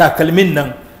nan da takalmin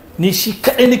nan ni shi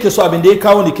kadai nake so abin da ya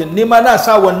kawo ni ma na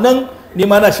sa wannan ni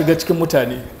ma na shiga cikin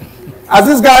mutane. As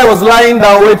this guy was lying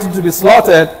down waiting to be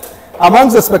slaughtered,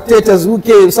 amongst the spectators who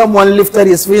came, someone lifted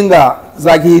his finger. It's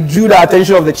like he drew the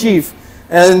attention of the chief.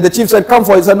 And the chief said, come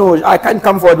forward. He said, no, I can't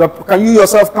come forward, but can you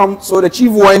yourself come? So the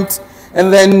chief went,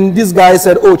 and then this guy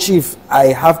said, oh, chief, I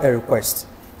have a request.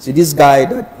 See, this guy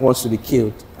that wants to be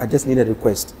killed, I just need a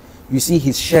request. You see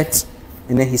his shirt,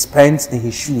 and then his pants, and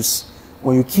his shoes.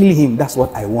 When you kill him, that's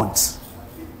what I want.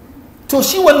 To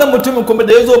shi wannan mutumin kuma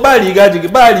da yazo ba riga jiki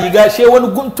ba riga she wani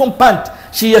guntun pant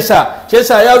shi yasa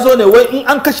ya zo ne wai in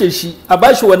an kashe shi a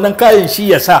bashi wannan kayan shi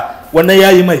yasa wannan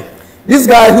yayi mai. This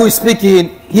guy who is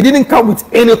speaking, he didn't come with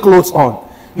any clothes on.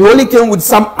 He only came with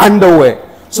some underwear.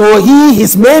 So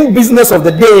his main business of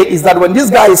the day is that when this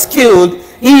guy is killed,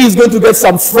 he is going to get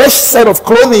some fresh set of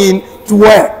clothing to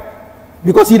wear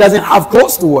because he doesn't have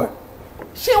clothes to wear.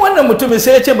 Shi wannan mutumin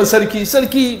sai ya ce ma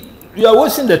sarki you are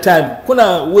wasting the time,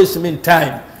 kuna wasting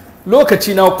time.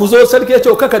 Lokaci na ku zo sarki ya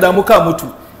ce kaka da muka mutu.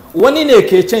 Wani ne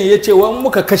ke can ya ce wa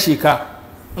muka kashe ka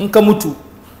in ka mutu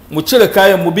mu cire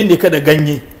kayan mu binne ka da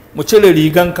ganye, mu cire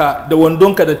riganka da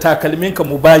wandonka da takalminka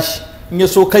mu bashi in ya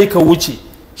so kai ka wuce.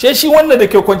 Shi wanda da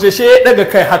ke kwance shi ya daga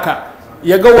kai haka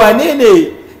ya ga wane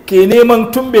ne ke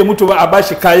neman tun bai mutu ba a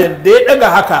bashi kayan, da ya daga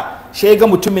haka shi ga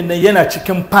mutumin nan yana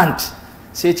cikin pant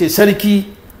sai ce sarki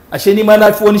ashe ni ma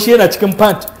na fi wani shi yana cikin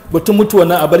pant batun mutuwa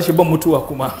na a bar shi ban mutuwa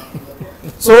kuma.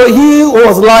 So he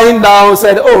was lying down,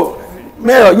 said, oh,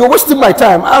 Mayor, you're wasting my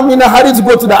time. I'm in a hurry to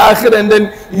go to the akhir, and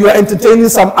then you are entertaining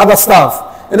some other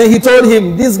stuff. And then he told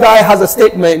him, this guy has a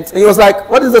statement. And he was like,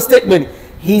 what is the statement?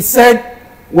 He said,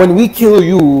 when we kill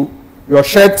you, your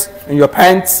shirt and your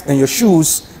pants and your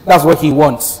shoes, that's what he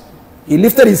wants. He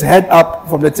lifted his head up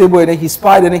from the table, and then he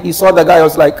spied, and then he saw the guy. I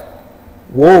was like,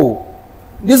 whoa,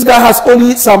 this guy has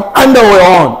only some underwear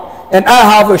on, and I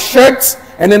have a shirt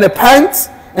and then a pants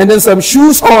and then some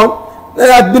shoes on.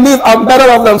 Then I believe I'm better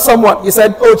off than someone. He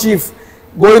said, oh chief,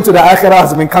 going to the akhirah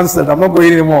has been cancelled. I'm not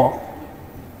going anymore.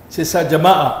 Sai sa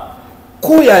jama'a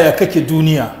ko yaya kake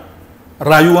duniya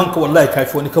rayuwanka wallahi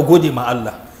kafi wani ka gode ma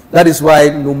Allah. That is why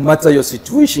no matter your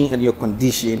situation and your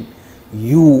condition,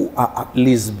 you are at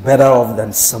least better off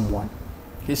than someone.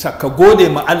 Kisa ka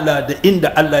gode ma Allah da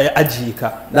inda Allah ya ajiye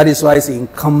ka. That is why it's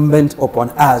incumbent upon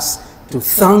us to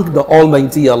thank the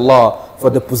Almighty Allah for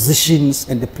the positions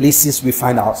and the places we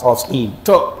find ourselves in.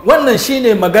 To wannan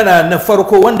shine magana na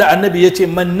farko wanda annabi yace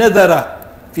man nazara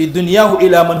fi dunyahu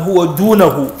ila man huwa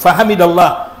dunahu fa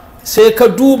hamidallah. Sai ka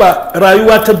duba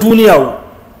rayuwa ta duniya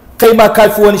kai ma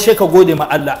kafi wani shi ka gode ma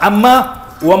Allah,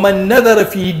 amma wa man nazara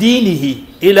fi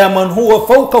dinihi ila man huwa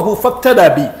fawqahu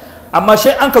faktada bi. Amma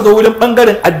sai an ka zo wurin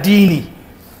bangaren addini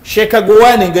sai ka ga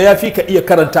wani ga yafi ka iya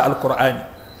karanta alqur'ani,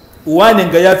 wani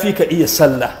ga yafi ka iya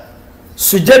sallah,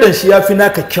 sujadan shi yafi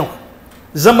naka kyau,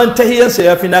 zaman tahiyansa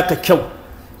yafi naka kyau,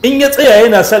 in ya tsaya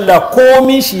yana sallah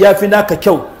komin shi yafi naka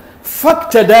kyau,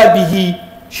 faktada bihi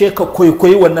sai ka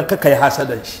koyi wannan ka kai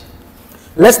hasadan shi.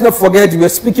 Let's not forget, we are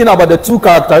speaking about the two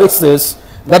characteristics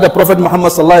that the Prophet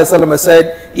Muhammad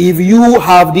said, if you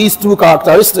have these two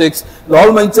characteristics, the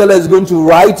Almighty Allah is going to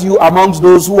write you amongst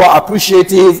those who are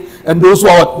appreciative and those who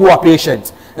are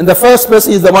patient. And the first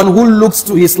person is the one who looks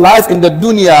to his life in the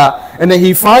dunya, and then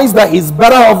he finds that he's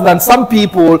better off than some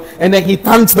people, and then he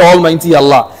thanks the Almighty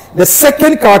Allah. The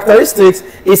second characteristic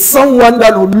is someone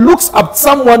that looks up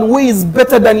someone who is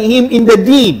better than him in the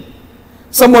deen.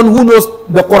 Someone who knows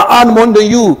the Quran more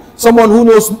than you, someone who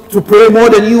knows to pray more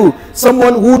than you,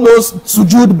 someone who knows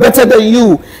sujood better than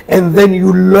you, and then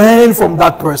you learn from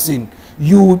that person.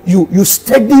 You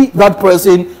study that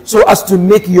person so as to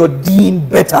make your deen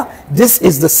better. This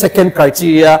is the second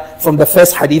criteria from the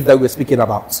first hadith that we're speaking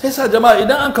about. Sai sa jama'a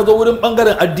idan an ka zo wurin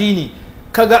bangaren addini,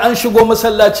 kaga an shigo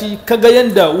masallaci, kaga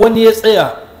yanda wani ya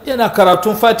tsaya yana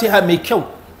karatun Fatiha mai kyau,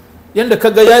 yanda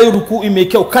kaga yayi ruku'i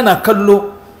mai kyau kana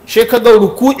kallo, she kaga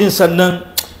ruku'in sannan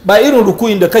ba irin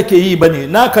ruku'in da kake yi bane,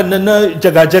 naka nan na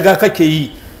jaga-jaga kake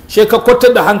yi, she ka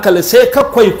kwatar da hankali sai ka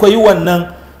kwaikwayi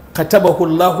wannan, katabahu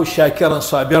Allahu shakiran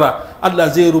sabira, Allah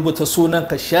zai rubuta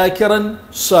sunanka shakiran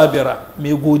sabira,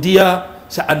 mai godiya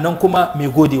sa'annan kuma mai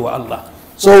godewa Allah.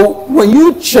 So when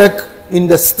you check in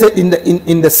the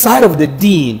side of the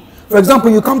deen, for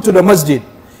example, you come to the masjid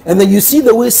and then you see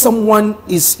the way someone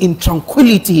is in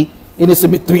tranquility in his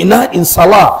in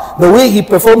salah, the way he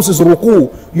performs his ruku,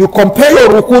 you compare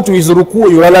your ruku to his ruku,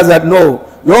 you realize that no,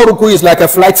 your ruku is like a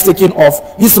flight taking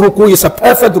off, his ruku is a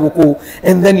perfect ruku,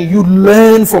 and then you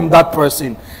learn from that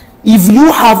person. If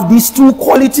you have these two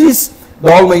qualities, the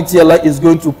Almighty Allah is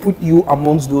going to put you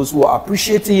amongst those who are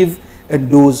appreciative and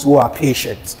those who are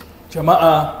patient.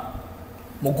 Jama'a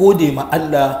mu gode ma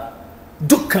Allah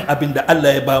dukkan abin da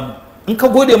Allah ya bamu. In ka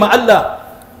gode ma Allah,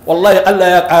 wallahi Allah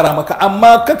ya ƙara maka.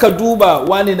 Amma kaka duba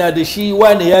wani na da shi,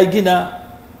 wani ya gina,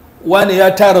 wani ya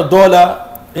tara dola,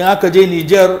 in aka je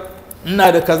Niger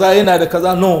ina da kaza yana da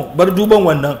kaza. No, bar duban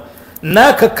wannan.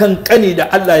 Naka kankani da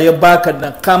Allah ya baka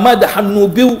nan, kama da hannu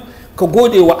biyu ka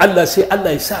gode wa Allah, sai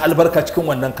Allah ya sa albarka cikin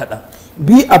wannan kaɗan.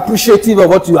 Be appreciative of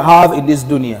what you have in this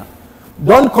dunya.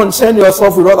 Don't concern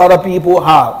yourself with what other people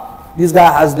have. This guy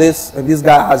has this and this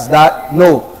guy has that.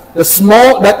 No. The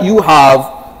small that you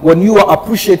have, when you are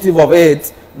appreciative of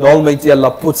it, the Almighty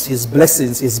Allah puts His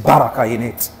blessings, His barakah in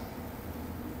it.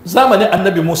 Zamanin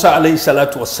Annabi Musa alayhi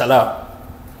salatu wassalam,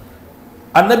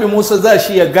 Annabi Musa za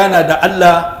shi ya gana da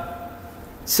Allah,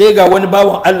 sai ga wani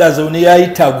bawan Allah zaune ya yi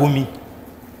tagumi.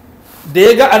 Da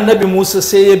ya ga Annabi Musa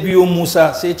sai ya biyo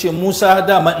Musa, sai ce, Musa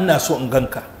dama ina so in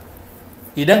ganka.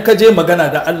 Idan ka je magana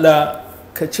da Allah,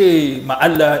 ka ce ma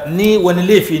Allah, ni wani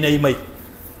laifi na yi mai.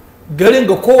 Garin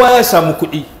ga kowa ya samu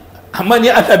kuɗi, amma ni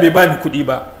Allah bai bani kuɗi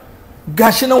ba.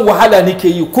 Gashi nan wahala nake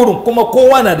yi kurun, kuma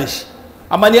kowa na da shi,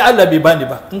 amma ni Allah bai bani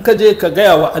ba. In ka je ka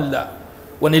gaya wa Allah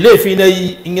wani laifi na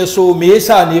yi, in ya so me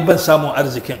yasa ne ban samun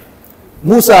arzikin.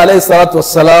 Musa alayhi salatu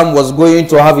wassalam was going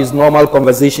to have his normal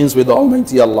conversations with the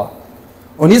Almighty Allah.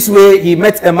 On his way, he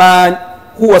met a man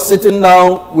who was sitting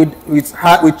down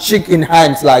with cheek in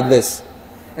hands like this.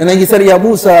 And then he said, Ya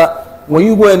Musa, when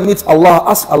you go and meet Allah,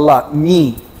 ask Allah,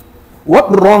 me, what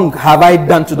wrong have I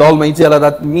done to the Almighty Allah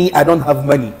that me, I don't have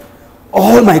money?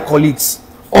 All my colleagues,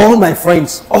 all my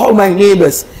friends, all my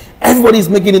neighbors, everybody is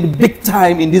making it big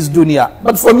time in this dunya.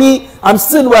 But for me, I'm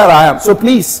still where I am. So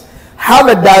please, have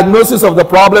a diagnosis of the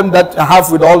problem that I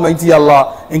have with Almighty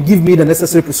Allah and give me the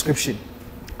necessary prescription.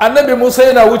 Annabi Musa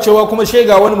yana wucewa kuma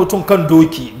shega wani mutum kan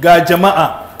doki ga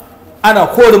jama'a ana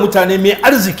kore mutane mai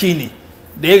arziki ne.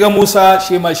 Da ya ga Musa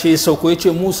shi ma shi sauko ya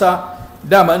ce, Musa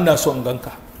dama ina so in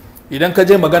ganka. Idan ka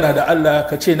je magana da Allah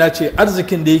ka ce na ce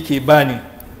arzikin da yake bani,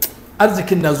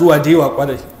 arzikin na zuwa da yawa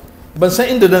kwarai, ban san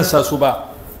inda dan sa su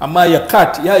ba, amma ya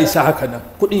kat ya isa haka nan,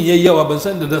 kudin yayi yawa ban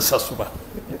san inda dan sa su ba.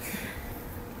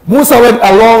 Musa went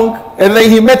along and then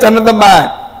he met another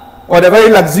man on a very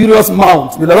luxurious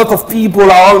mount with a lot of people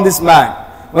around this man.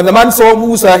 When the man saw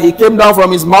Musa, he came down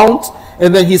from his mount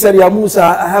and then he said, Ya Musa,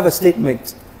 I have a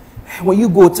statement. When you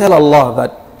go, tell Allah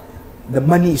that the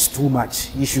money is too much.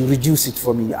 You should reduce it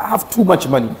for me. I have too much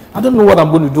money. I don't know what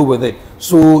I'm going to do with it.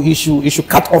 So you should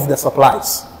cut off the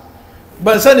supplies.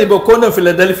 Ban sani ba ko na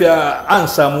Philadelphia an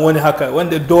samu wani haka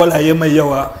wanda dollar ya mai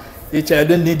yawa yace I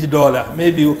don't need the dollar.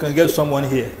 Maybe you can get someone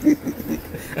here.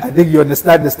 I think you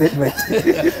understand the statement.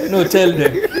 No, tell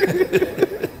them.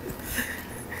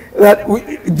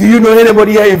 Do you know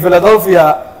anybody here in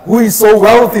Philadelphia who is so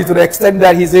wealthy to the extent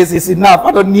that he says it's enough?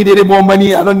 I don't need any more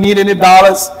money. I don't need any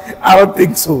dollars. I don't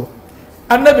think so.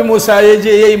 Annabi Musa ya je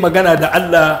yayi magana da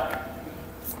Allah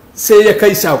sai ya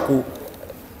kai sako.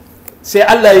 Sai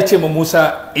Allah ya ce ma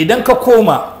Musa, idan ka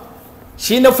koma,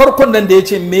 shi na farkon nan da ya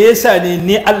ce me yasa ne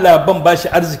ni Allah ban bashi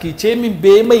arziki, ce min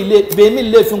bai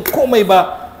min laifin komai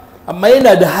ba, amma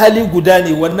yana da hali guda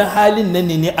ne, wannan halin nan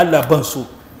ne Allah ban so,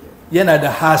 yana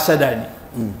da hasada ne.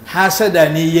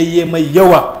 Hasada ne yayye mai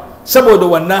yawa, saboda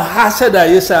wannan hasada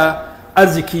yasa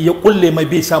arziki ya kulle mai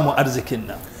bai samu arzikin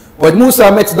nan. When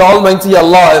Musa met the Almighty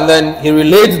Allah and then he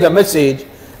relayed the message,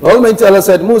 the Almighty Allah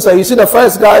said, Musa, you see the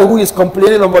first guy who is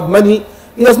complaining about money,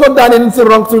 he has not done anything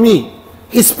wrong to me.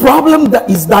 His problem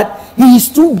is that he is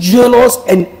too jealous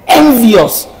and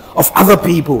envious of other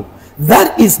people.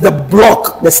 That is the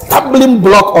block, the stumbling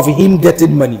block of him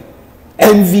getting money.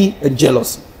 Envy and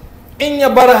jealousy. In ya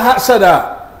bar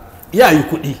hasada ya yi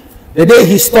kuɗi. The day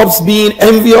he stops being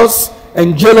envious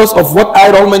and jealous of what I,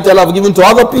 Almighty Allah, have given to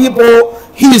other people,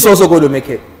 he is also going to make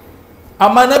it.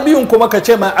 Amma na biyun kuma ka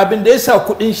ce ma abin da yasa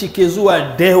kuɗin shi ke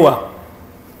zuwa da yawa,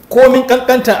 komin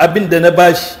kankantan abin da na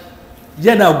bashi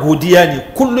yana godiya ne,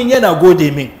 kullun yana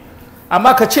gode min.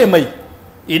 Amma ka ce mai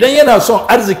idan yana son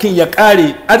arzikin ya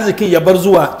ƙare, arzikin ya bar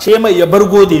zuwa, ce mai ya bar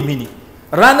gode mini.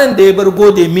 Ranan da ya bar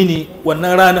gode mini,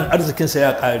 wannan ranan arzikinsa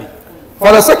ya ƙare.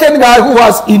 For the second guy who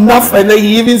has enough and then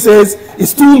he even says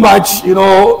it's too much,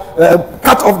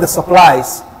 cut off the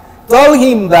supplies. Tell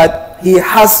him that he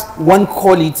has one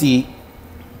quality,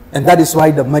 and that is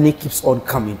why the money keeps on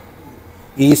coming.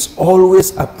 He is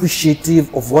always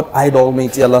appreciative of what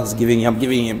Almighty Allah is giving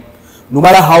him. No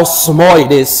matter how small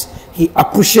it is, he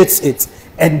appreciates it.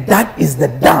 And that is the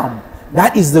dam,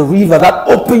 that is the river that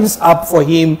opens up for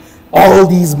him all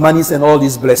these monies and all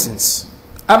these blessings.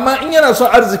 Amma in yana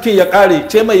son arzikin ya ƙare,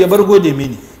 ce mai ya bar gode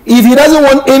mini. If he doesn't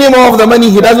want any more of the money,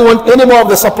 he doesn't want any more of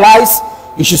the supplies,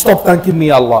 you should stop thanking me,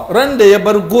 Allah. ran da ya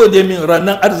bar gode min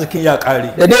ranan arzikin ya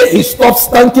kare. The day he stops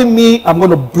thanking me, I'm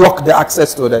going to block the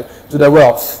access to the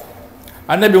wealth.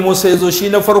 Annabi Musa ya zo shi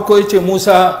na farko ya ce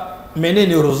Musa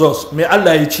menene results me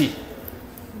Allah ya ce.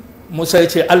 Musa ya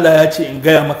ce Allah ya ce in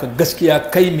gaya maka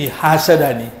gaskiya kai mai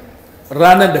hasada ne,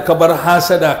 ranar da ka bar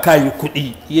hasada ka yi kuɗi.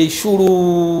 Ya yi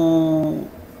shuru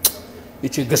ya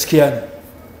ce gaskiya ne,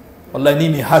 wallahi ni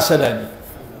mai hasada ne,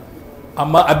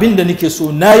 amma abin da nake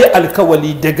so na yi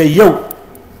alkawali daga yau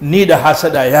ni da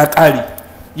hasada ya ƙare.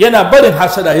 Yana barin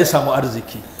hasada ya samu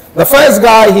arziki. The first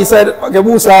guy, he said, okay,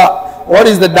 Musa, what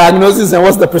is the diagnosis and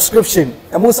what's the prescription?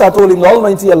 And Musa told him, the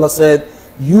Almighty Allah said,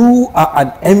 you are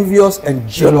an envious and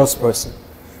jealous person.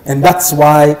 And that's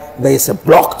why there is a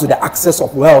block to the access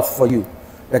of wealth for you.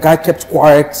 The guy kept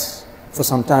quiet for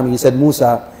some time. He said,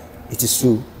 Musa, it is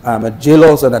true. I'm a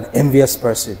jealous and an envious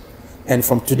person. And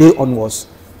from today onwards,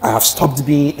 I have stopped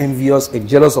being envious and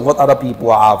jealous of what other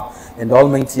people have. And the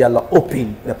Almighty Allah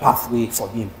opened the pathway for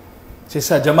him. Sai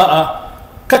sa jama'a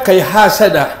kaka yi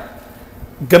hasada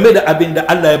game da abin da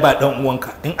Allah ya ba dan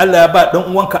uwanka. In Allah ya ba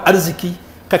dan uwanka arziki,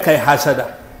 kaka yi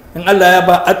hasada. In Allah ya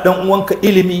ba dan uwanka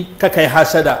ilimi, kaka yi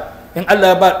hasada. In Allah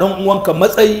ya ba dan uwanka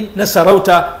matsayi na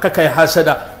sarauta, kaka yi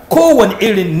hasada. Kowane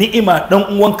irin ni'ima dan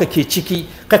uwanka ke ciki,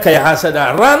 kaka yi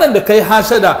hasada. Ranar da kai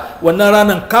hasada, wannan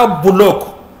ranar ka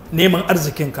block neman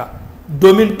arzikinka.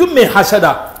 Domin duk mai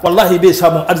hasada wallahi bai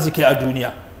samun arziki a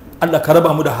duniya. Allah ka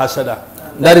raba mu da hasada.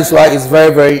 That is why it's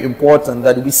very, very important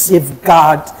that we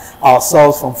safeguard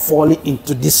ourselves from falling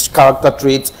into this character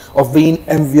trait of being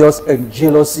envious and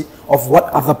jealousy of what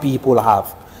other people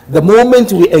have. The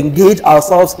moment we engage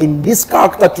ourselves in this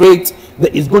character trait,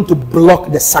 that is going to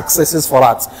block the successes for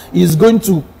us. It is going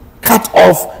to cut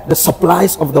off the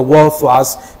supplies of the world for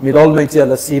us. May the Almighty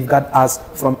Allah safeguard us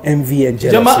from envy and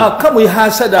jealousy. Jama'a kan mu yi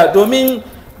hasada domin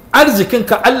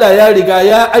arzikinka Allah ya riga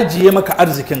ya ajiye maka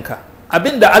arzikinka.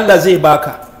 Abinda Allah zai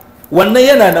baka wannan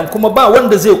yana nan, kuma ba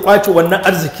wanda zai kwace wannan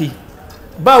arziki,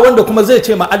 ba wanda kuma zai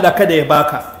ce ma Allah kada ya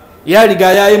baka. Ya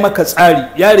riga ya yi maka tsari,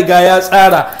 ya riga ya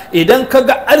tsara. Idan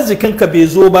kaga arzikinka bai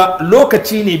zo ba,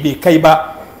 lokaci ne bai kai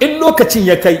ba. In lokacin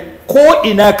ya kai, ko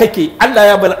ina kake Allah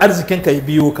ya bar arzikinka ya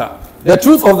biyo ka. The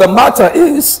truth of the matter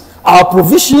is, our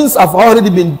provisions have already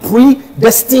been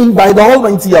predestined by the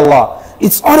Almighty Allah.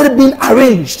 It's already been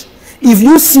arranged. If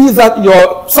you see that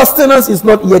your sustenance is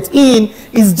not yet in,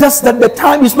 it's just that the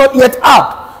time is not yet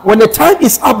up. When the time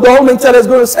is up, the Almighty Allah is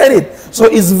going to set it. So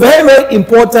it's very, very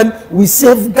important we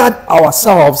safeguard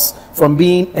ourselves from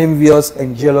being envious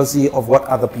and jealousy of what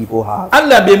other people have.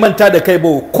 Allah bai manta da kai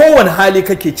ba, kowane hali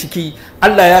kake ciki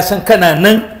Allah ya san kana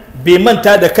nan, bai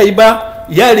manta da kai ba,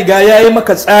 ya riga ya yi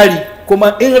maka tsari,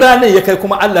 kuma in ranar ya kai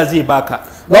kuma Allah zai baka.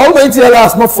 The Almighty Allah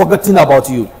has not forgotten about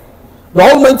you. The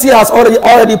Almighty has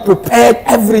already prepared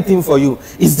everything for you.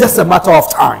 It's just a matter of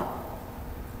time.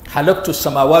 Halaktu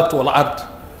samawati wal ard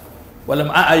wa lam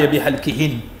a'ya bi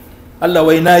halkihin. Allah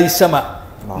wai nayi sama,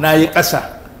 nayi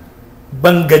ƙasa,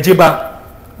 ban gaji ba,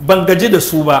 ban gaji da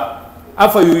su ba.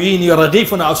 Afa yuyini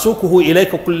radifun asukuhu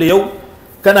ilayka kulli yau.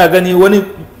 Kana gani wani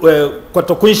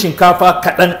kwatakun shinkafa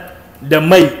kaɗan da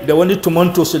mai da wani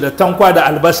tumantosu da tankwa da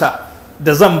albasa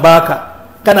da zan baka,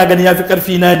 kana gani yafi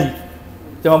ƙarfi na ne.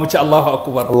 Allahu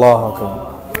Akbar. Allahu Akbar.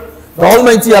 The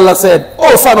Almighty Allah said,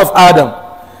 "O son of Adam,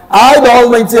 I, the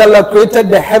Almighty Allah, created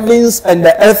the heavens and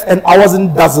the earth, and I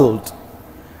wasn't dazzled.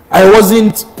 I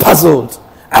wasn't puzzled.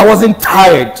 I wasn't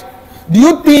tired. Do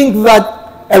you think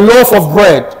that a loaf of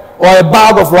bread, or a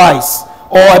bag of rice,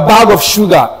 or a bag of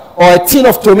sugar, or a tin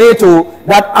of tomato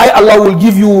that I, Allah, will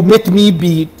give you will make me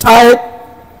be tired?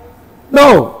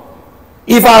 No.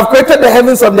 If I have created the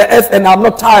heavens and the earth and I'm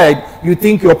not tired, you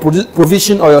think your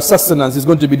provision or your sustenance is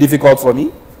going to be difficult for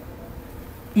me?"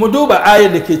 Mu duba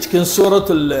ayar da ke cikin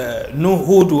suratul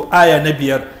Nuhudu aya na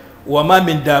 5, wa ma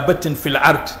min dabatin fil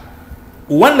ard.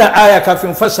 Wannan aya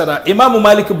kafin fassara, Imam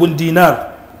Malik bin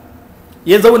Dinar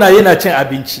ya zauna yana cin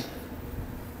abinci.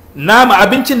 Nama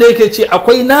abincin da yake ce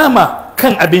akwai nama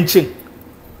kan abincin.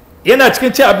 Yana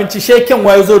cikin cin abinci sai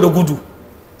kyanwa ya zo da gudu.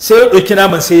 Sai ya ɗauki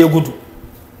naman sai ya gudu.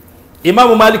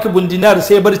 Imam Malik bin Dinar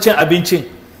sai ya bar cin abincin,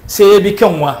 sai ya bi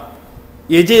kyanwa.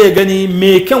 Ya je ya gani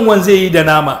me kyanwan zai yi da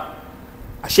nama.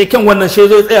 Ashe kyanwan nan sai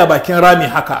zai tsaya bakin rami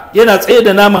haka. Yana tsaye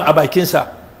da naman a bakinsa.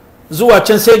 Zuwa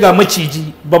can sai ga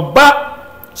maciji babba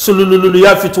sulululu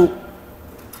ya fito.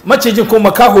 Macijin kuma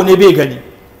makaho ne bai gani.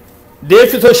 Da ya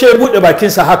fito sai ya buɗe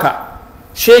bakinsa haka.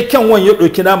 Sai kyanwan ya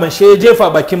ɗauki naman sai ya jefa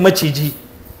bakin maciji.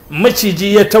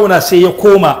 Maciji ya tauna sai ya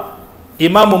koma.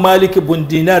 Imamu Malik bin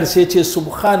Dinar sai ce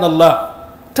subhanallah,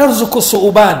 tarzuku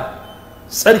su'uban,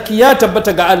 tsarki ya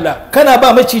tabbata ga Allah, kana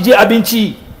ba maciji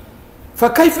abinci.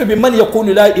 فكيف بمن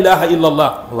يقول لا إله إلا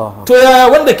الله تو يا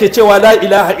wanda ke cewa la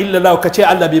ilaha illallah ka ce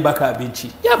Allah bai baka abinci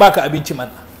ya baka abinci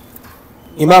man.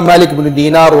 Imam Malik ibn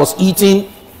Dinar was eating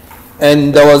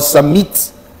and there was some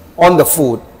meat on the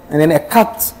food, and then a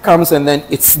cat comes and then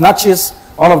it snatches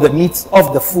all of the meat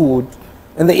off the food,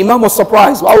 and the Imam was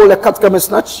surprised. Why will a cat come and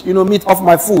snatch meat off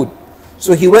my food?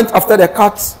 So he went after the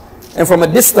cat, and from a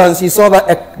distance he saw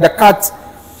that the cat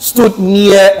stood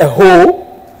near a hole,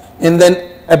 and then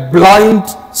a blind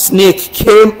snake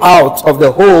came out of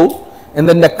the hole, and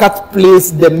then the cat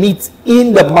placed the meat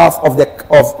in the mouth of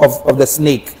the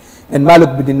snake. And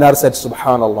Malik bin Dinar said,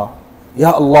 Subhanallah,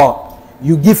 Ya Allah,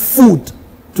 you give food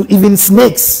to even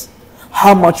snakes.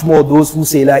 How much more those who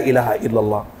say La ilaha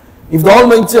illallah? If the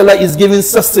Almighty Allah is giving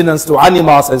sustenance to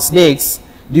animals and snakes,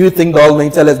 do you think the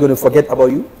Almighty Allah is going to forget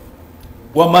about you?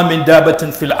 وَمَا مِن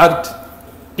دَابَةٍ فِي الْأَرْضِ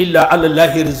إِلَّا عَلَى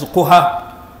اللَّهِ رِزْقُهَا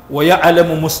وَيَعْلَمُ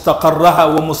مُسْتَقَرَّهَا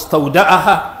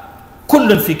وَمُسْتَوْدَعَهَا كُلٌّ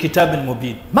فِي كِتَابٍ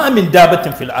مُبِينٍ مَا مِن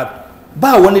دَابَةٍ فِي الْأَرْضِ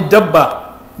ba wani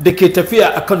dabba da ke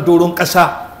tafiya akan doron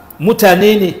ƙasa,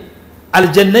 mutane ne,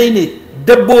 aljannai ne,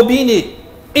 dabbobi ne,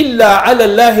 illa ala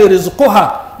Allahi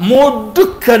rizquha, mu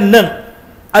dukkanin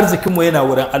arzikinmu yana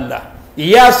wurin Allah.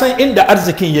 Ya san inda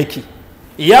arzikin yake,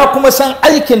 ya kuma san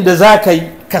aikin da za ka yi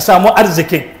ka samu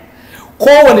arzikin.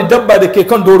 Kowane dabba da ke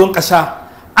kan doron ƙasa,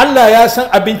 Allah ya san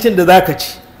abincin da za ka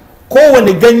ci.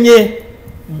 Kowane ganye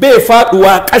bai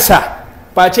faɗuwa ƙasa,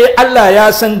 face Allah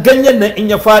ya san ganyen nan in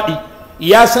ya faɗi,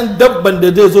 ya san dabban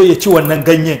da zai zo ya ci wannan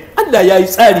ganyen. Allah ya yi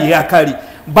tsari ya kare.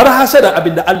 Bar hasada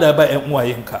abin da Allah ya ba ƴan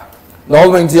uwayenka. The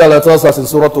Almighty Allah tells us in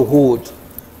Surah Hud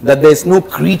that there is no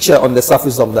creature on the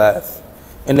surface of the earth.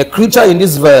 And the creature in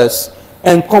this verse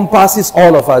encompasses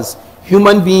all of us,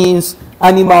 human beings,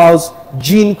 animals,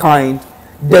 jinn kind.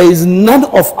 There is none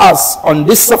of us on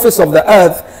this surface of the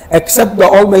earth except the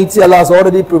Almighty Allah has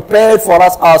already prepared for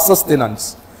us our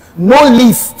sustenance. No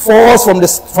leaf falls from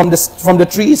the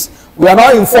trees. We are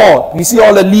now in fall. We see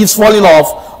all the leaves falling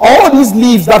off. All these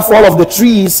leaves that fall off the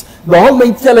trees, the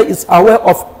Almighty Allah is aware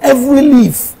of every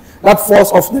leaf that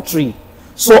falls off the tree.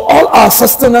 So all our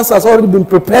sustenance has already been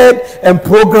prepared and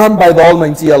programmed by the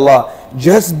Almighty Allah.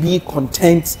 Just be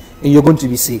content and you're going to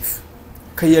be safe.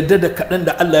 Be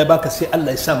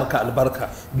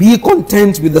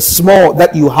content with the small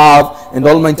that you have, and the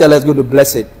Almighty Allah is going to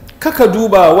bless it. Kaka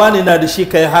duba wani na da shi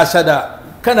kai hasada,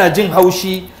 kana jin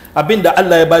haushi abinda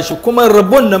Allah ya bashi, kuma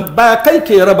rabon nan ba kai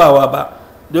ke rabawa ba.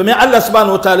 Domin Allah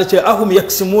subhanahu wa ta'ala ce ahum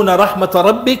yaksimuna rahmata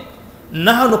rabbik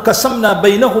nahnu kasamna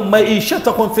bainahum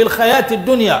ma'ishatahum fil hayati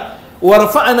dunya wa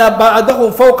rafa'na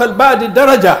ba'dahum fawqa al-ba'd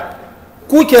daraja.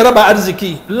 Ku ke raba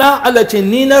arziki, la Allah ce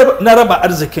ni na raba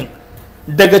arzikin.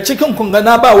 Daga cikin kun ga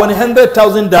na ba wani $100,000,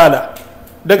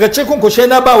 daga cikin ku she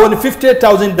na ba wani $50,000,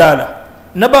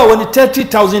 na ba wani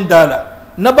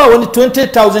 $30,000, na ba wani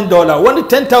 $20,000, wani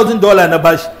 $10,000 na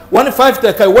bashi, wani 5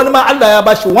 da kai, wani ma Allah ya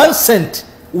bashi 1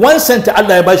 cent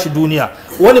Allah ya bashi duniya,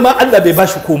 wani ma Allah bai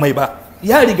bashi komai ba.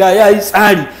 Ya riga ya yi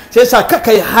tsari, sai sa ka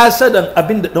kai hasadan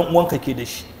abin da dan uwanka ke da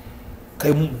shi.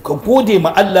 Kai ka gode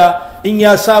ma Allah in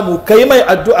ya samu, kai mai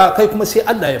addu'a, kai kuma sai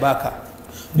Allah ya baka.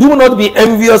 Do not be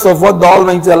envious of what the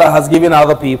Almighty Allah has given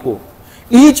other people.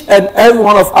 Each and every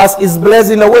one of us is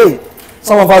blessed in a way.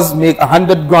 Some of us make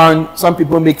 100 grand, some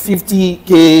people make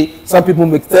 50K, some people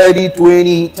make 30,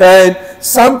 20, 10.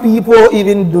 Some people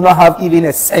even do not have even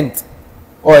a cent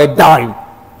or a dime.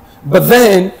 But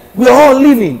then we are all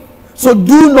living. So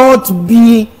do not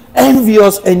be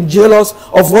envious and jealous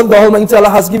of what the Almighty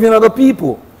Allah has given other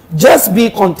people. Just be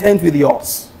content with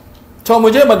yours. To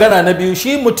mu je magana na biyu,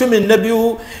 shi mutumin na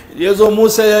biyu ya zo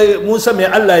Musa mai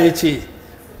Allah ya ce,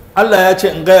 Allah ya ce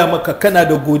in gaya maka kana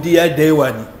da godiya da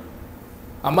yawa ne,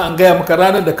 amma in gaya maka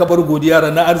ranar da ka bar godiya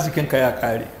ranar arzikinka ya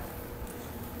kare.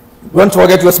 Don't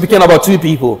forget, we're speaking about two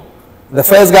people. The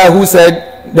first guy who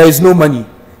said there is no money.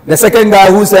 The second guy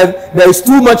who said there is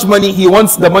too much money, he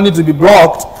wants the money to be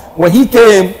blocked. When he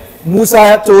came,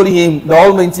 Musa told him, the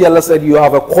Almighty Allah said, you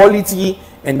have a quality,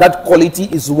 and that quality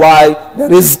is why the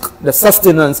rizq, the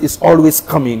sustenance is always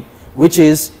coming, which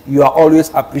is you are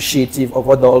always appreciative of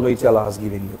what the Almighty Allah has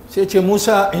given you. Sai ce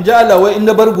Musa, in ji Allah wai in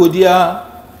da bar godiya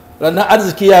ranar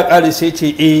arziki ya kare, sai ce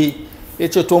ya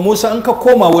ce to Musa in ka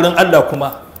koma wurin Allah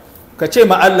kuma ka ce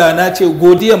ma Allah na ce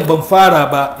godiyan ban fara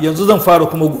ba, yanzu zan fara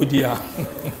kuma godiya.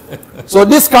 So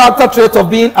this character trait of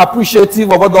being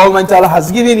appreciative of what the Almighty Allah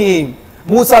has given him,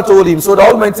 Musa told him. So the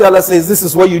Almighty Allah says, this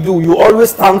is what you do. You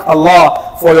always thank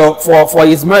Allah for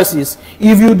His mercies.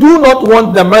 If you do not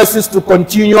want the mercies to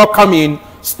continue coming,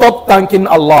 stop thanking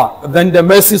Allah. Then the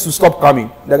mercies will stop coming.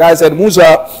 The guy said,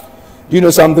 Musa, do you know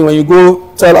something? When you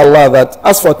go tell Allah that,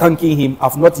 as for thanking Him,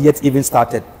 I've not yet even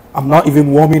started. I'm not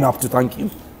even warming up to thank you.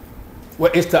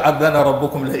 وَإِسْتَعَذَّنَ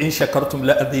رَبُّكُمْ لَإِنْ شَكَرْتُمْ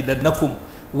لَأَزِيدَنَّكُمْ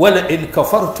وَلَئِنْ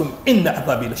كَفَرْتُمْ إِنَّ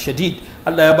عَذَابِي لَشَدِيدٌ.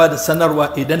 Allah ya bada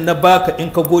sanarwa idan na baka in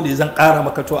ka gode zan ƙara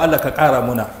maka to Allah ka ƙara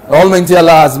muna. The Almighty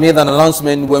Allah has made an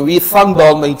announcement. When we thank the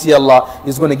Almighty Allah,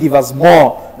 He's going to give us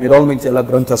more. May the Almighty Allah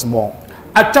grant us more.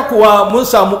 At-taqwa mun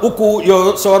samu uku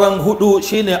sauran hudu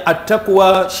shine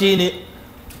at-taqwa shine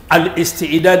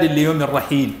al-istidad li yawm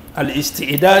ar-rahil.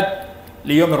 Al-istidad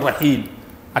li yawm ar-rahil.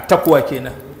 At-taqwa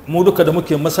kenan. Mu duka da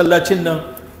muke masallacin nan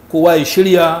kowa ya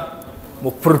shirya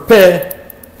mu prepare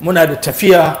muna da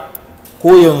tafiya ko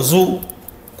yanzu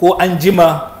ko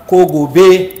anjima ko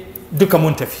gobe duka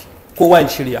mun tafi kowa ya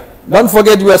shirya. Don't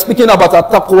forget, we are speaking about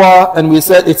at-taqwa and we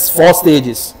said it's 4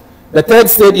 stages. The 3rd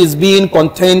stage is being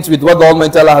content with what the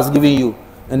Almighty Allah has given you,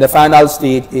 and the final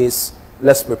stage is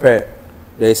let's prepare.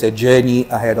 There is a journey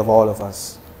ahead of all of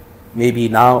us. Maybe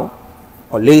now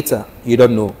or later, you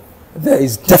don't know. There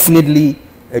is definitely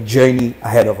a journey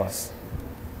ahead of us.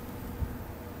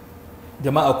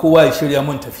 Jama'a kowa ya shirya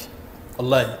mun tafi.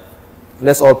 Wallahi.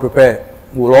 Let's all prepare.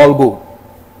 We'll all go.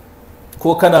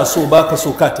 Ko kana so baka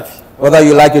so ka tafi. Whether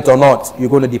you like it or not, you're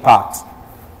going to depart.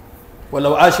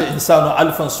 ولو عاش الإنسان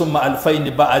ألفا ثم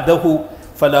ألفين بعده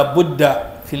فلا بد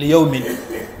في اليوم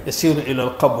يسير إلى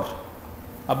القبر.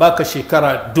 أباك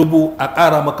شكرا دبو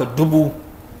أقارمك دبو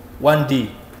one day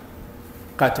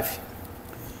كاتفي.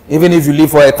 Even if you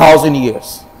live for 1,000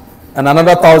 years and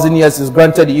another 1,000 years is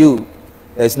granted you,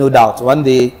 there is no doubt one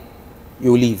day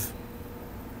you will leave.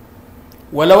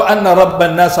 ولو أن رب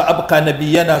الناس أبقى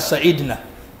نبينا سعيدنا.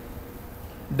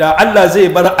 دا الله زي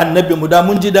برا النبي مدا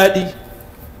من جدادي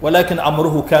ولكن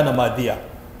أمره كان ماضيا.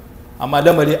 أما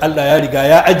لمري الله يا رجا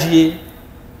يا أجي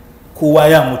كوا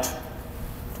يا متو.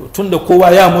 تند كوا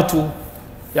يا متو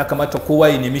يا كما تكوا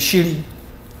ينمشيري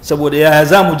saboda ya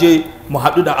zamu je mu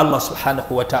haɗu da Allah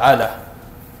subhanahu wa ta'ala.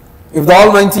 If the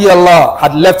Almighty Allah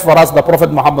had left for us the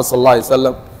Prophet Muhammad sallallahu alaihi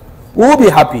wasallam, we would be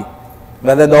happy.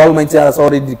 But then the Almighty Allah has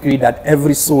already decreed that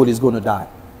every soul is going to die.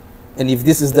 And if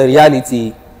this is the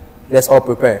reality, let's all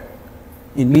prepare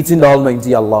in meeting the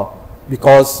Almighty Allah,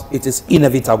 because it is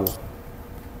inevitable.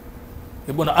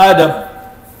 Ibn Adam,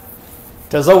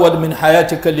 tazawwad min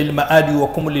hayatika lil ma'adi wa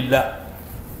kum lillah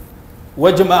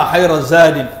wajma' khayra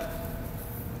zadin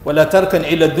ولا تركن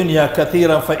إلى الدنيا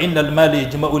كثيرا فإن المال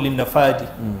يجمع للنفاد.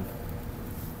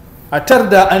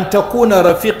 أتردى أن تكون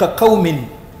رفيق قوم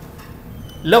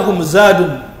لهم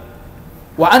زاد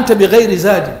وأنت بغير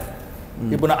زاد.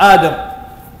 ابن آدم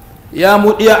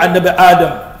يا النبي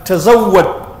آدم تزود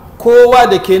كوا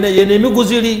دكينا ينمي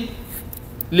غزيري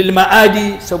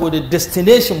للمعادي سبب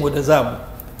الديستنيشن ودزام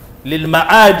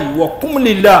للمعادي وقم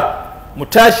لله mu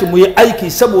tashi mu yi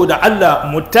aiki saboda Allah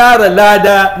mu tara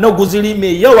lada na guzuri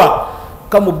mai yawa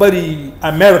kan mu bari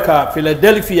America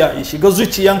Philadelphia ya shiga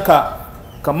zuciyanka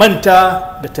ka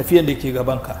manta da tafiyan da ke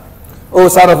gabanka. O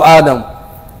son of Adam,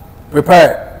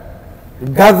 prepare,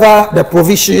 gather the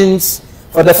provisions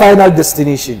for the final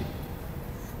destination,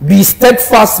 be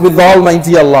steadfast with the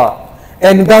Almighty Allah,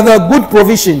 and gather good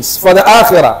provisions for the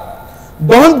Akhirah.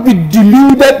 Don't be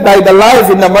deluded by the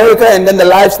life in America and then the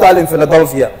lifestyle in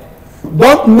Philadelphia.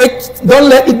 Don't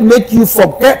let it make you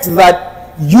forget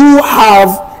that you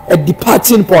have a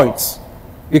departing point,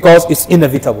 because it's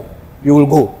inevitable. You will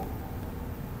go.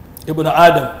 Ibn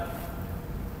Adam,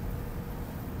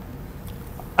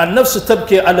 النفس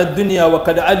تبكي على الدنيا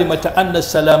وقد علمت أن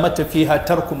السلامة فيها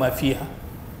ترك ما فيها.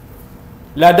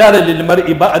 لا دار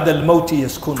للمرء بعد الموت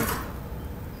يسكن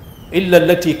إلا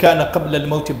التي كان قبل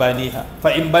الموت بانيها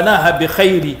فإن بناها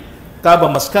بخير طاب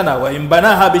مسكنها وإن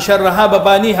بناها بشر هاب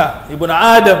بانيها. ابن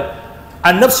آدم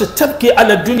النفس تبكي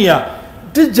على الدنيا.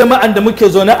 duk jama'an da muke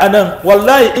zaune a nan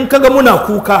wallahi in kaga muna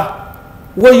kuka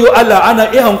wayo Allah ana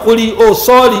hankuri, oh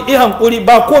sorry hankuri,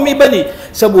 ba komai bane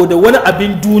saboda wani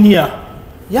abin duniya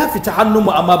ya fita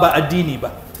hannunmu amma ba addini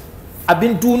ba.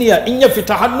 Abin duniya in ya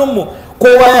fita hannunmu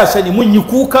kowa ya sani mun yi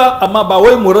kuka amma ba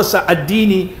wai mu rasa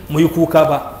addini mu yi kuka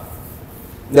ba.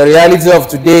 The reality of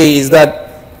today is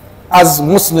that as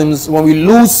Muslims, when we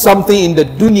lose something in the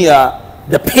dunya,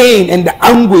 the pain and the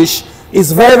anguish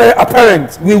is very, very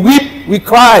apparent. We weep, we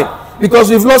cry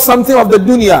because we've lost something of the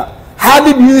dunya. How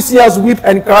did you see us weep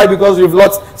and cry because we've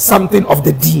lost something of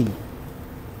the deen?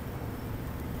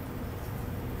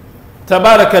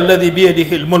 تبارك الذي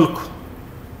بيده الملك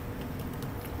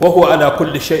وهو على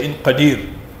كل شيء قدير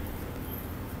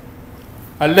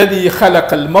الذي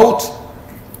خلق الموت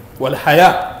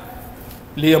والحياة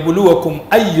ليبلوكم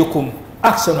أيكم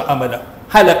أحسن عملا.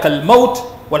 خلق الموت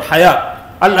والحياة.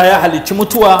 الله يا هل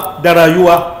تموتوا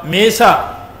درايوا ميسا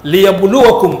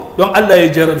ليبلوكم دون الله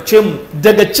يجربكم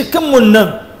دغا cikin mun nan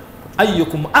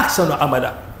أيكم أحسن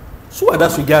عملا su wada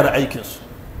su gyara aikinsu.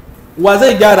 Wa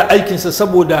zai gyara aikinsa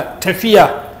saboda tafiya,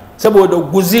 saboda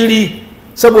guziri,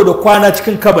 saboda kwana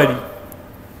cikin kabari?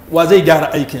 Wa zai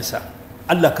gyara aikinsa?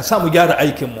 Allah ka samu gyara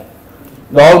aikinmu.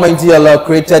 The Almighty Allah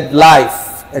created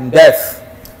life and death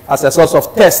as a source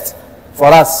of test for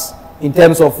us in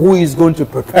terms of who is going to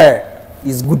prepare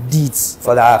his good deeds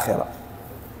for the akhirah.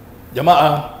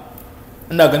 Jama'a,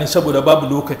 ina ganin saboda babu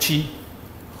lokaci,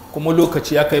 kuma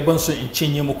lokaci ya kai ban so in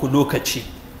cinye muku lokaci.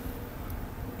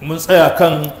 Mun tsaya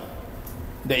kan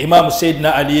da Imam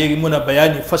Sayyidina Ali ya muna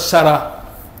bayani fassara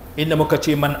inda muka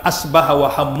ce man asbaha wa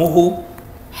hammuhu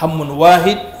hammun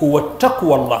wahid huwa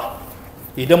taqwallah.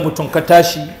 Idan mutum ka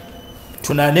tashi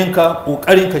tunaninka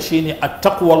kokarinka shine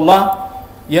at-taqwallah,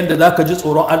 yanda zaka ji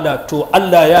tsoron Allah, to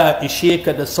Allah ya ishe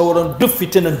ka da sauran duk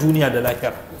fitinan duniya da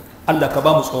lahira. Allah ka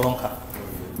ba mu tsoronka.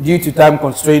 Due to time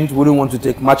constraint, we wouldn't want to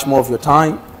take much more of your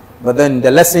time, but then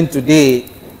the lesson today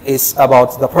is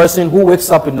about the person who wakes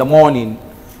up in the morning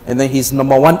and then his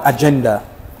number one agenda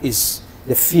is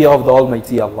the fear of the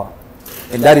Almighty Allah.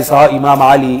 And that is how Imam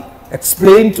Ali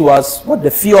explained to us what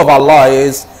the fear of Allah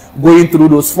is, going through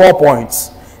those 4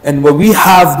 points. And when we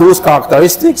have those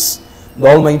characteristics, the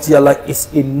Almighty Allah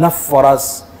is enough for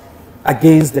us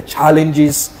against the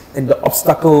challenges and the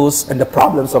obstacles and the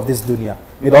problems of this dunya.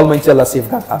 May the Almighty Allah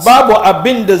safeguard us. Babu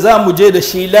abin da za mu je da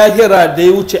shi lahira da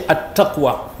ya wuce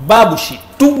at-taqwa. Babu shi.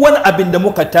 Duk wani abin da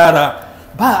muka tara,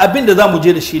 ba abin da za mu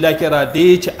je da shi lahira da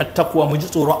ya wuce at-taqwa, mu ji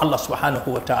tsoron Allah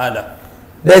subhanahu wa ta'ala.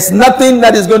 There's nothing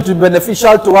that is going to be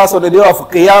beneficial to us on the day of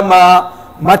Qiyamah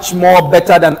much more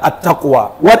better than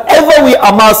at-taqwa. Whatever we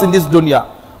amass in this dunya,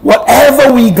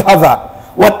 whatever we gather,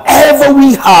 whatever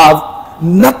we have,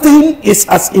 nothing is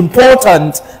as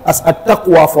important as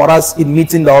at-taqwa for us in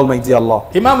meeting the Almighty Allah.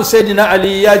 Imam Sayyidina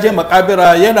Ali ya je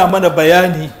makabira yana mana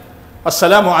bayani.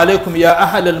 Assalamu alaikum ya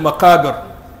ahal al-makabir.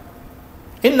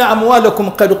 Inna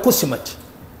amwalakum qad qusimat.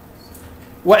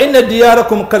 Wa inna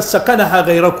diyarakum qad sakanaha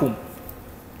ghayrakum.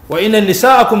 Wa inna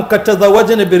nisa'akum qad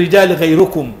tazawwajna bi rijali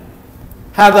ghayrukum.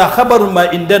 هذا خبر ما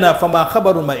عندنا فما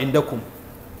خبر ما عندكم.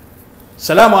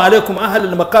 السلام عليكم أهل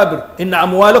المقابر إن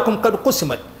أموالكم قد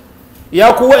قسمت.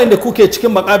 يا كوا إن كوكي cikin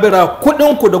makabira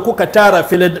kudinku da kuka tara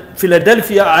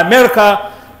Philadelphia America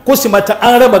قسمت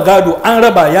an raba gado, an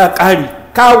raba ya kare,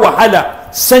 ka wahala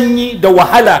sanyi da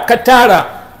wahala ka tara,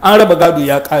 an raba gado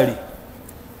ya kare.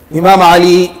 Imam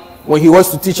Ali, when he wants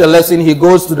to teach a lesson, he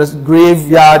goes to the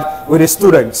graveyard with his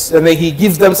students and then he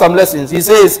gives them some lessons. He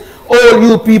says, all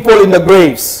you people in the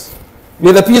graves,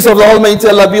 may the peace of the Almighty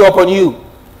Allah be upon you.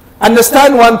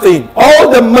 Understand one thing, all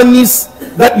the monies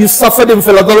that you suffered in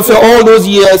Philadelphia all those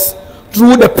years,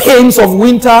 through the pains of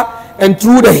winter and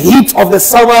through the heat of the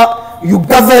summer, you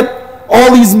gathered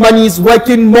all these monies,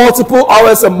 working multiple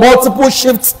hours and multiple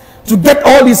shifts to get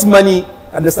all this money.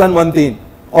 Understand one thing,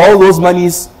 all those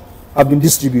monies have been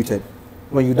distributed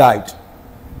when you died.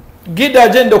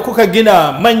 Gidajen da kuka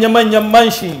gina manya-manyan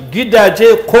manshi,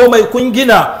 gidaje komai kun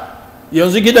gina,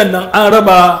 yanzu gidan nan an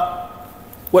raba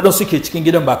waɗansu ke cikin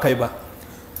gidan ba kai ba.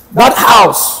 That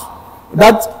house,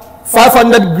 that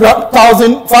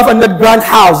 500 grand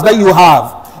house that you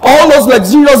have, all those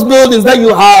luxurious buildings that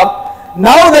you have,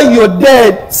 now that you're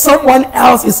dead, someone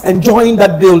else is enjoying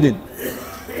that building.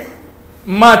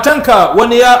 Matanka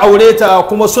wani ya aure ta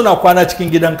kuma suna kwana cikin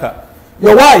gidanka.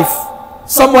 Your wife,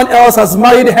 someone else has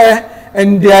married her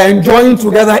and they are enjoying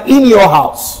together in your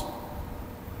house.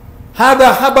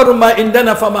 Hada habaru ma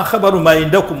indana fama habaru ma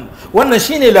indakum. Wannan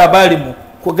shine labarin mu,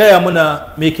 ku gaya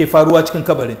muna me ke faruwa cikin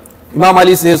kabarin. Imam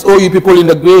Ali says, oh you people in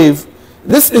the grave,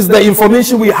 this is the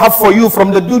information we have for you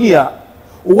from the dunya.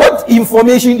 What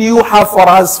information do you have for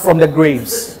us from the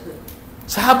graves?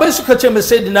 Sahabai suka ce mai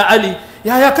Sayyidina Ali,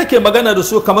 yaya kake magana da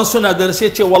su kamar suna da sai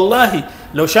ce wallahi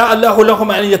law sha Allahu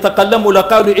lahum an yatakallamu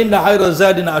laqalu inna khayra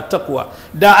zadina at-taqwa.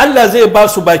 Da Allah zai ba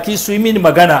su baki su yi mini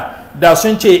magana da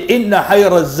sun ce inna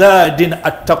khayra zadin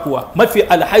at-taqwa. Mafi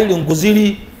alhairin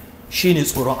guziri shine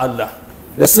tsoron Allah.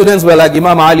 The students were like,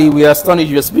 Imam Ali, we are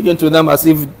astonished. You are speaking to them as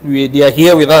if they are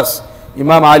here with us.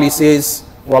 Imam Ali says,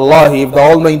 wallahi, if the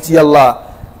Almighty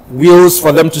Allah wills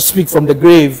for them to speak from the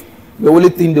grave, the only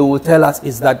thing they will tell us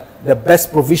is that the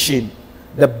best provision,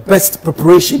 the best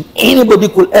preparation anybody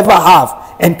could ever have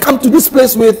and come to this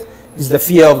place with is the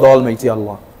fear of the Almighty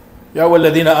Allah. يا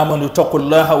والذين آمنوا اتقوا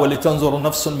الله ولتنظر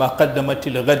نفس ما قدمت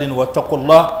لغد واتقوا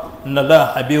الله إن الله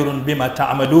خبير بما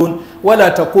تعملون ولا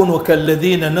تكونوا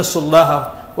كالذين نسوا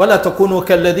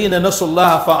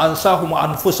الله فأنساهم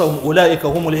أنفسهم أولئك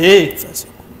هم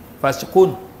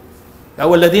الفاسقون. يا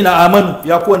والذين آمنوا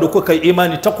يا كون دكوك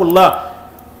إيمان اتقوا الله.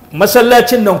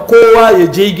 Masallacin nan kowa ya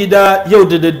je gida yau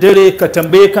da daddare ka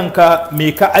tambaye kanka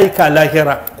me ka aika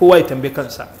lahira, kowa ya tambaye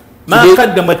kansa. ma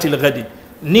qaddamatil ghadi,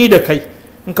 ni da kai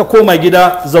in ka koma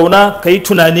gida zauna kai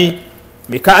tunani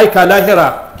me ka aika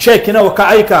lahira, check nawa ka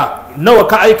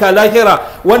aika lahira,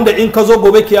 wanda in ka zo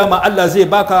gobe kiyama Allah zai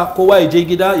baka, kowa ya je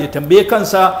gida ya tambaye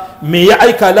kansa me ya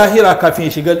aika lahira kafin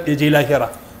ya shiga ya je lahira.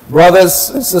 Brothers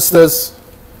and sisters,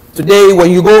 today when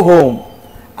you go home,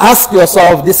 ask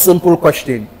yourself this simple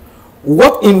question: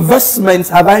 what investments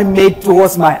have I made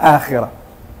towards my akhirah?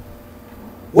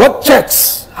 What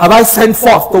checks have I sent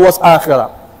forth towards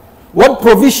akhirah? What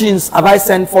provisions have I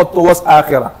sent forth towards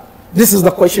akhirah? This is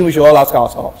the question we should all ask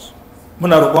ourselves.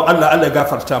 Muna roƙon Allah, Allah ya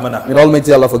gafarta mana. May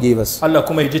Almighty Allah forgive us. Allah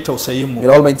kuma ya ji tausayin mu. May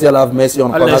Almighty Allah have mercy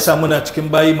on us. Allah ya sa muna cikin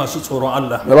bayi masu tsoron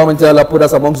Allah. May Almighty Allah put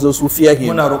us amongst those who fear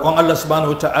Him. Muna roƙon Allah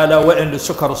subhanahu wataala waɗanda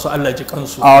suka rasu Allah ji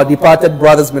kansu. Our departed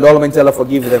brothers, may Almighty Allah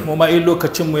forgive them. Mu ma in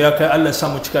lokacin mu ya kai, Allah ya sa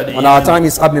mu cika da When our imani. time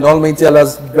is up, may Almighty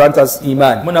Allah grant us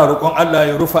iman. Muna roƙon Allah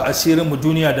ya rufa asirin mu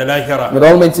duniya da lahira. May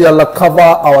Almighty Allah cover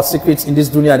our secrets in this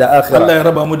dunya and the Allah akhirah. ya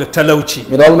raba mu da talauci.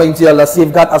 May Almighty Allah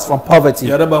safeguard us from poverty.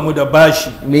 Ya raba mu da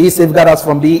bashi. May He safeguard us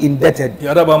from being indebted.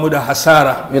 Ya raba mu da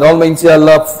hasara. May Almighty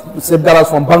Allah safeguard us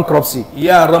from bankruptcy.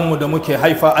 Yaran mu da muke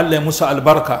haifa, Allah ya musu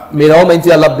albarka. May Almighty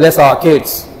Allah bless our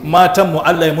kids. Matan mu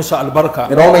Allah ya musu albarka.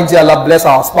 May Almighty Allah bless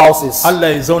our spouses.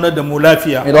 Allah ya zauna da mu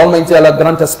lafiya. May Almighty Allah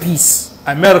grant us peace.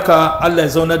 America, Allah ya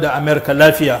zauna da America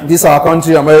lafiya. This our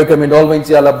country, America, may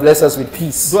Almighty Allah bless us with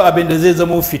peace. Duk abin da zai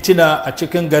zama fitina a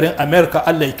cikin garin America,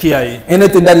 Allah ya kiyaye.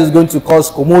 Anything that is going to cause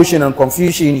commotion and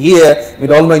confusion here, may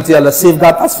Almighty Allah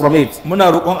safeguard us from it.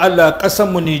 Muna roƙon Allah, ƙasar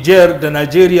mu Niger da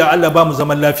Nigeria, Allah ba mu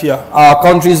zaman lafiya. Our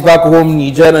countries back home,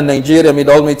 Niger and Nigeria, may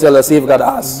Almighty Allah safeguard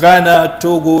us. Ghana,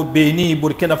 Togo, Benin,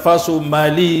 Burkina Faso,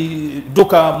 Mali,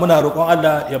 duka muna roƙon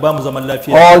Allah ya ba mu zaman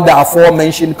lafiya. All the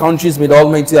aforementioned countries, may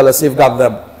Almighty Allah safeguard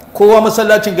them. Kowa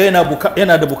masallacin ga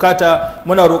yana da bukata,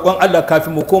 muna roƙon Allah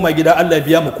kafin mu koma gida, Allah ya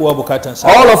biya mu kowa bukatansa.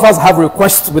 All of us have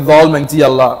requests with the Almighty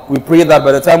Allah. We pray that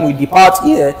by the time we depart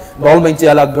here, the Almighty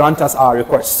Allah grant us our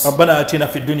requests. ربنا آتنا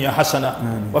في الدنيا حسنة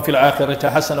وفي الآخرة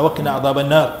حسنة وقنا عذاب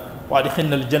النار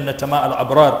وادخلنا الجنة مع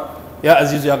الأبرار يا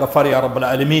عزيز يا غفار يا رب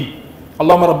العالمين.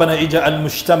 اللهم ربنا اجعل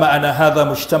مجتمعنا هذا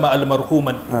مجتمعا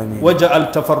مرحوما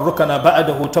واجعل تفرقنا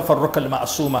بعده تفرقا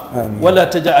معصوما ولا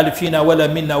تجعل فينا ولا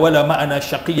منا ولا معنا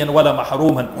شقيا ولا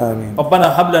محروما.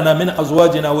 ربنا هب لنا من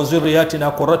ازواجنا وذرياتنا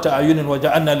قرة اعين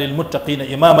واجعلنا للمتقين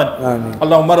اماما.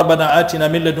 اللهم ربنا آتنا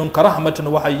من لدنك رحمة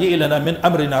وهيئ لنا من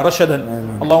امرنا رشدا.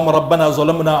 اللهم ربنا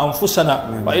ظلمنا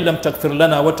انفسنا وان لم تغفر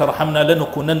لنا وترحمنا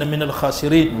لنكونن من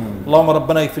الخاسرين. اللهم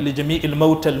ربنا اغفر لجميع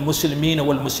الموتى المسلمين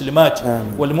والمسلمات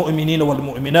والمؤمنين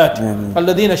والمؤمنات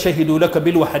الذين شهدوا لك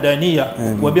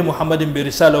بالوحدانية وبمحمد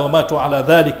برسالة وماتوا على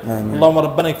ذلك. اللهم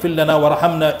ربنا اغفر لنا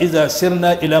وارحمنا إذا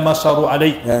سرنا إلى ما صاروا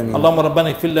عليه. اللهم ربنا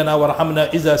اغفر لنا وارحمنا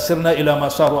إذا سرنا إلى ما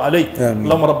صاروا عليه.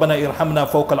 اللهم ربنا ارحمنا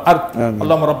فوق العرض.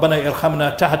 اللهم ربنا ارحمنا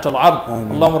تحت العرض.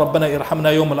 اللهم ربنا ارحمنا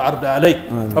يوم العرض عليك.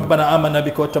 ربنا آمنا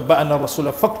بك وتبعنا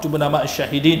الرسول فاكتبنا مع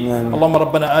الشاهدين. اللهم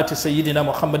ربنا آت سيدنا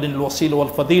محمد الوسيلة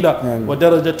والفضيلة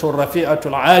ودرجته الرفيعة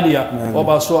العالية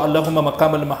وباسوا اللهم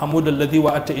مقام المحمود الذي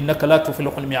وأنت إنك لا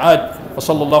تفلح الميعاد.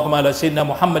 وصلى اللهم على سيدنا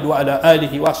محمد وعلى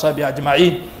آله وأصحابه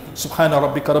أجمعين. سبحان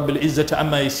ربك رب العزة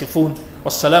عما يصفون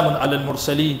والسلام على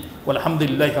المرسلين والحمد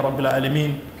لله رب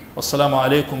العالمين. والسلام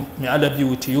عليكم. May Allah be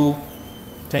with you.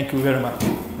 Thank you very much.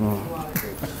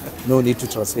 No need to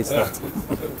translate that.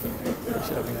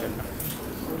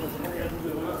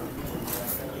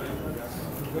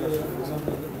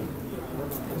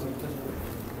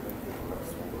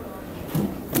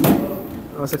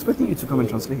 I was expecting you to come and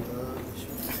translate.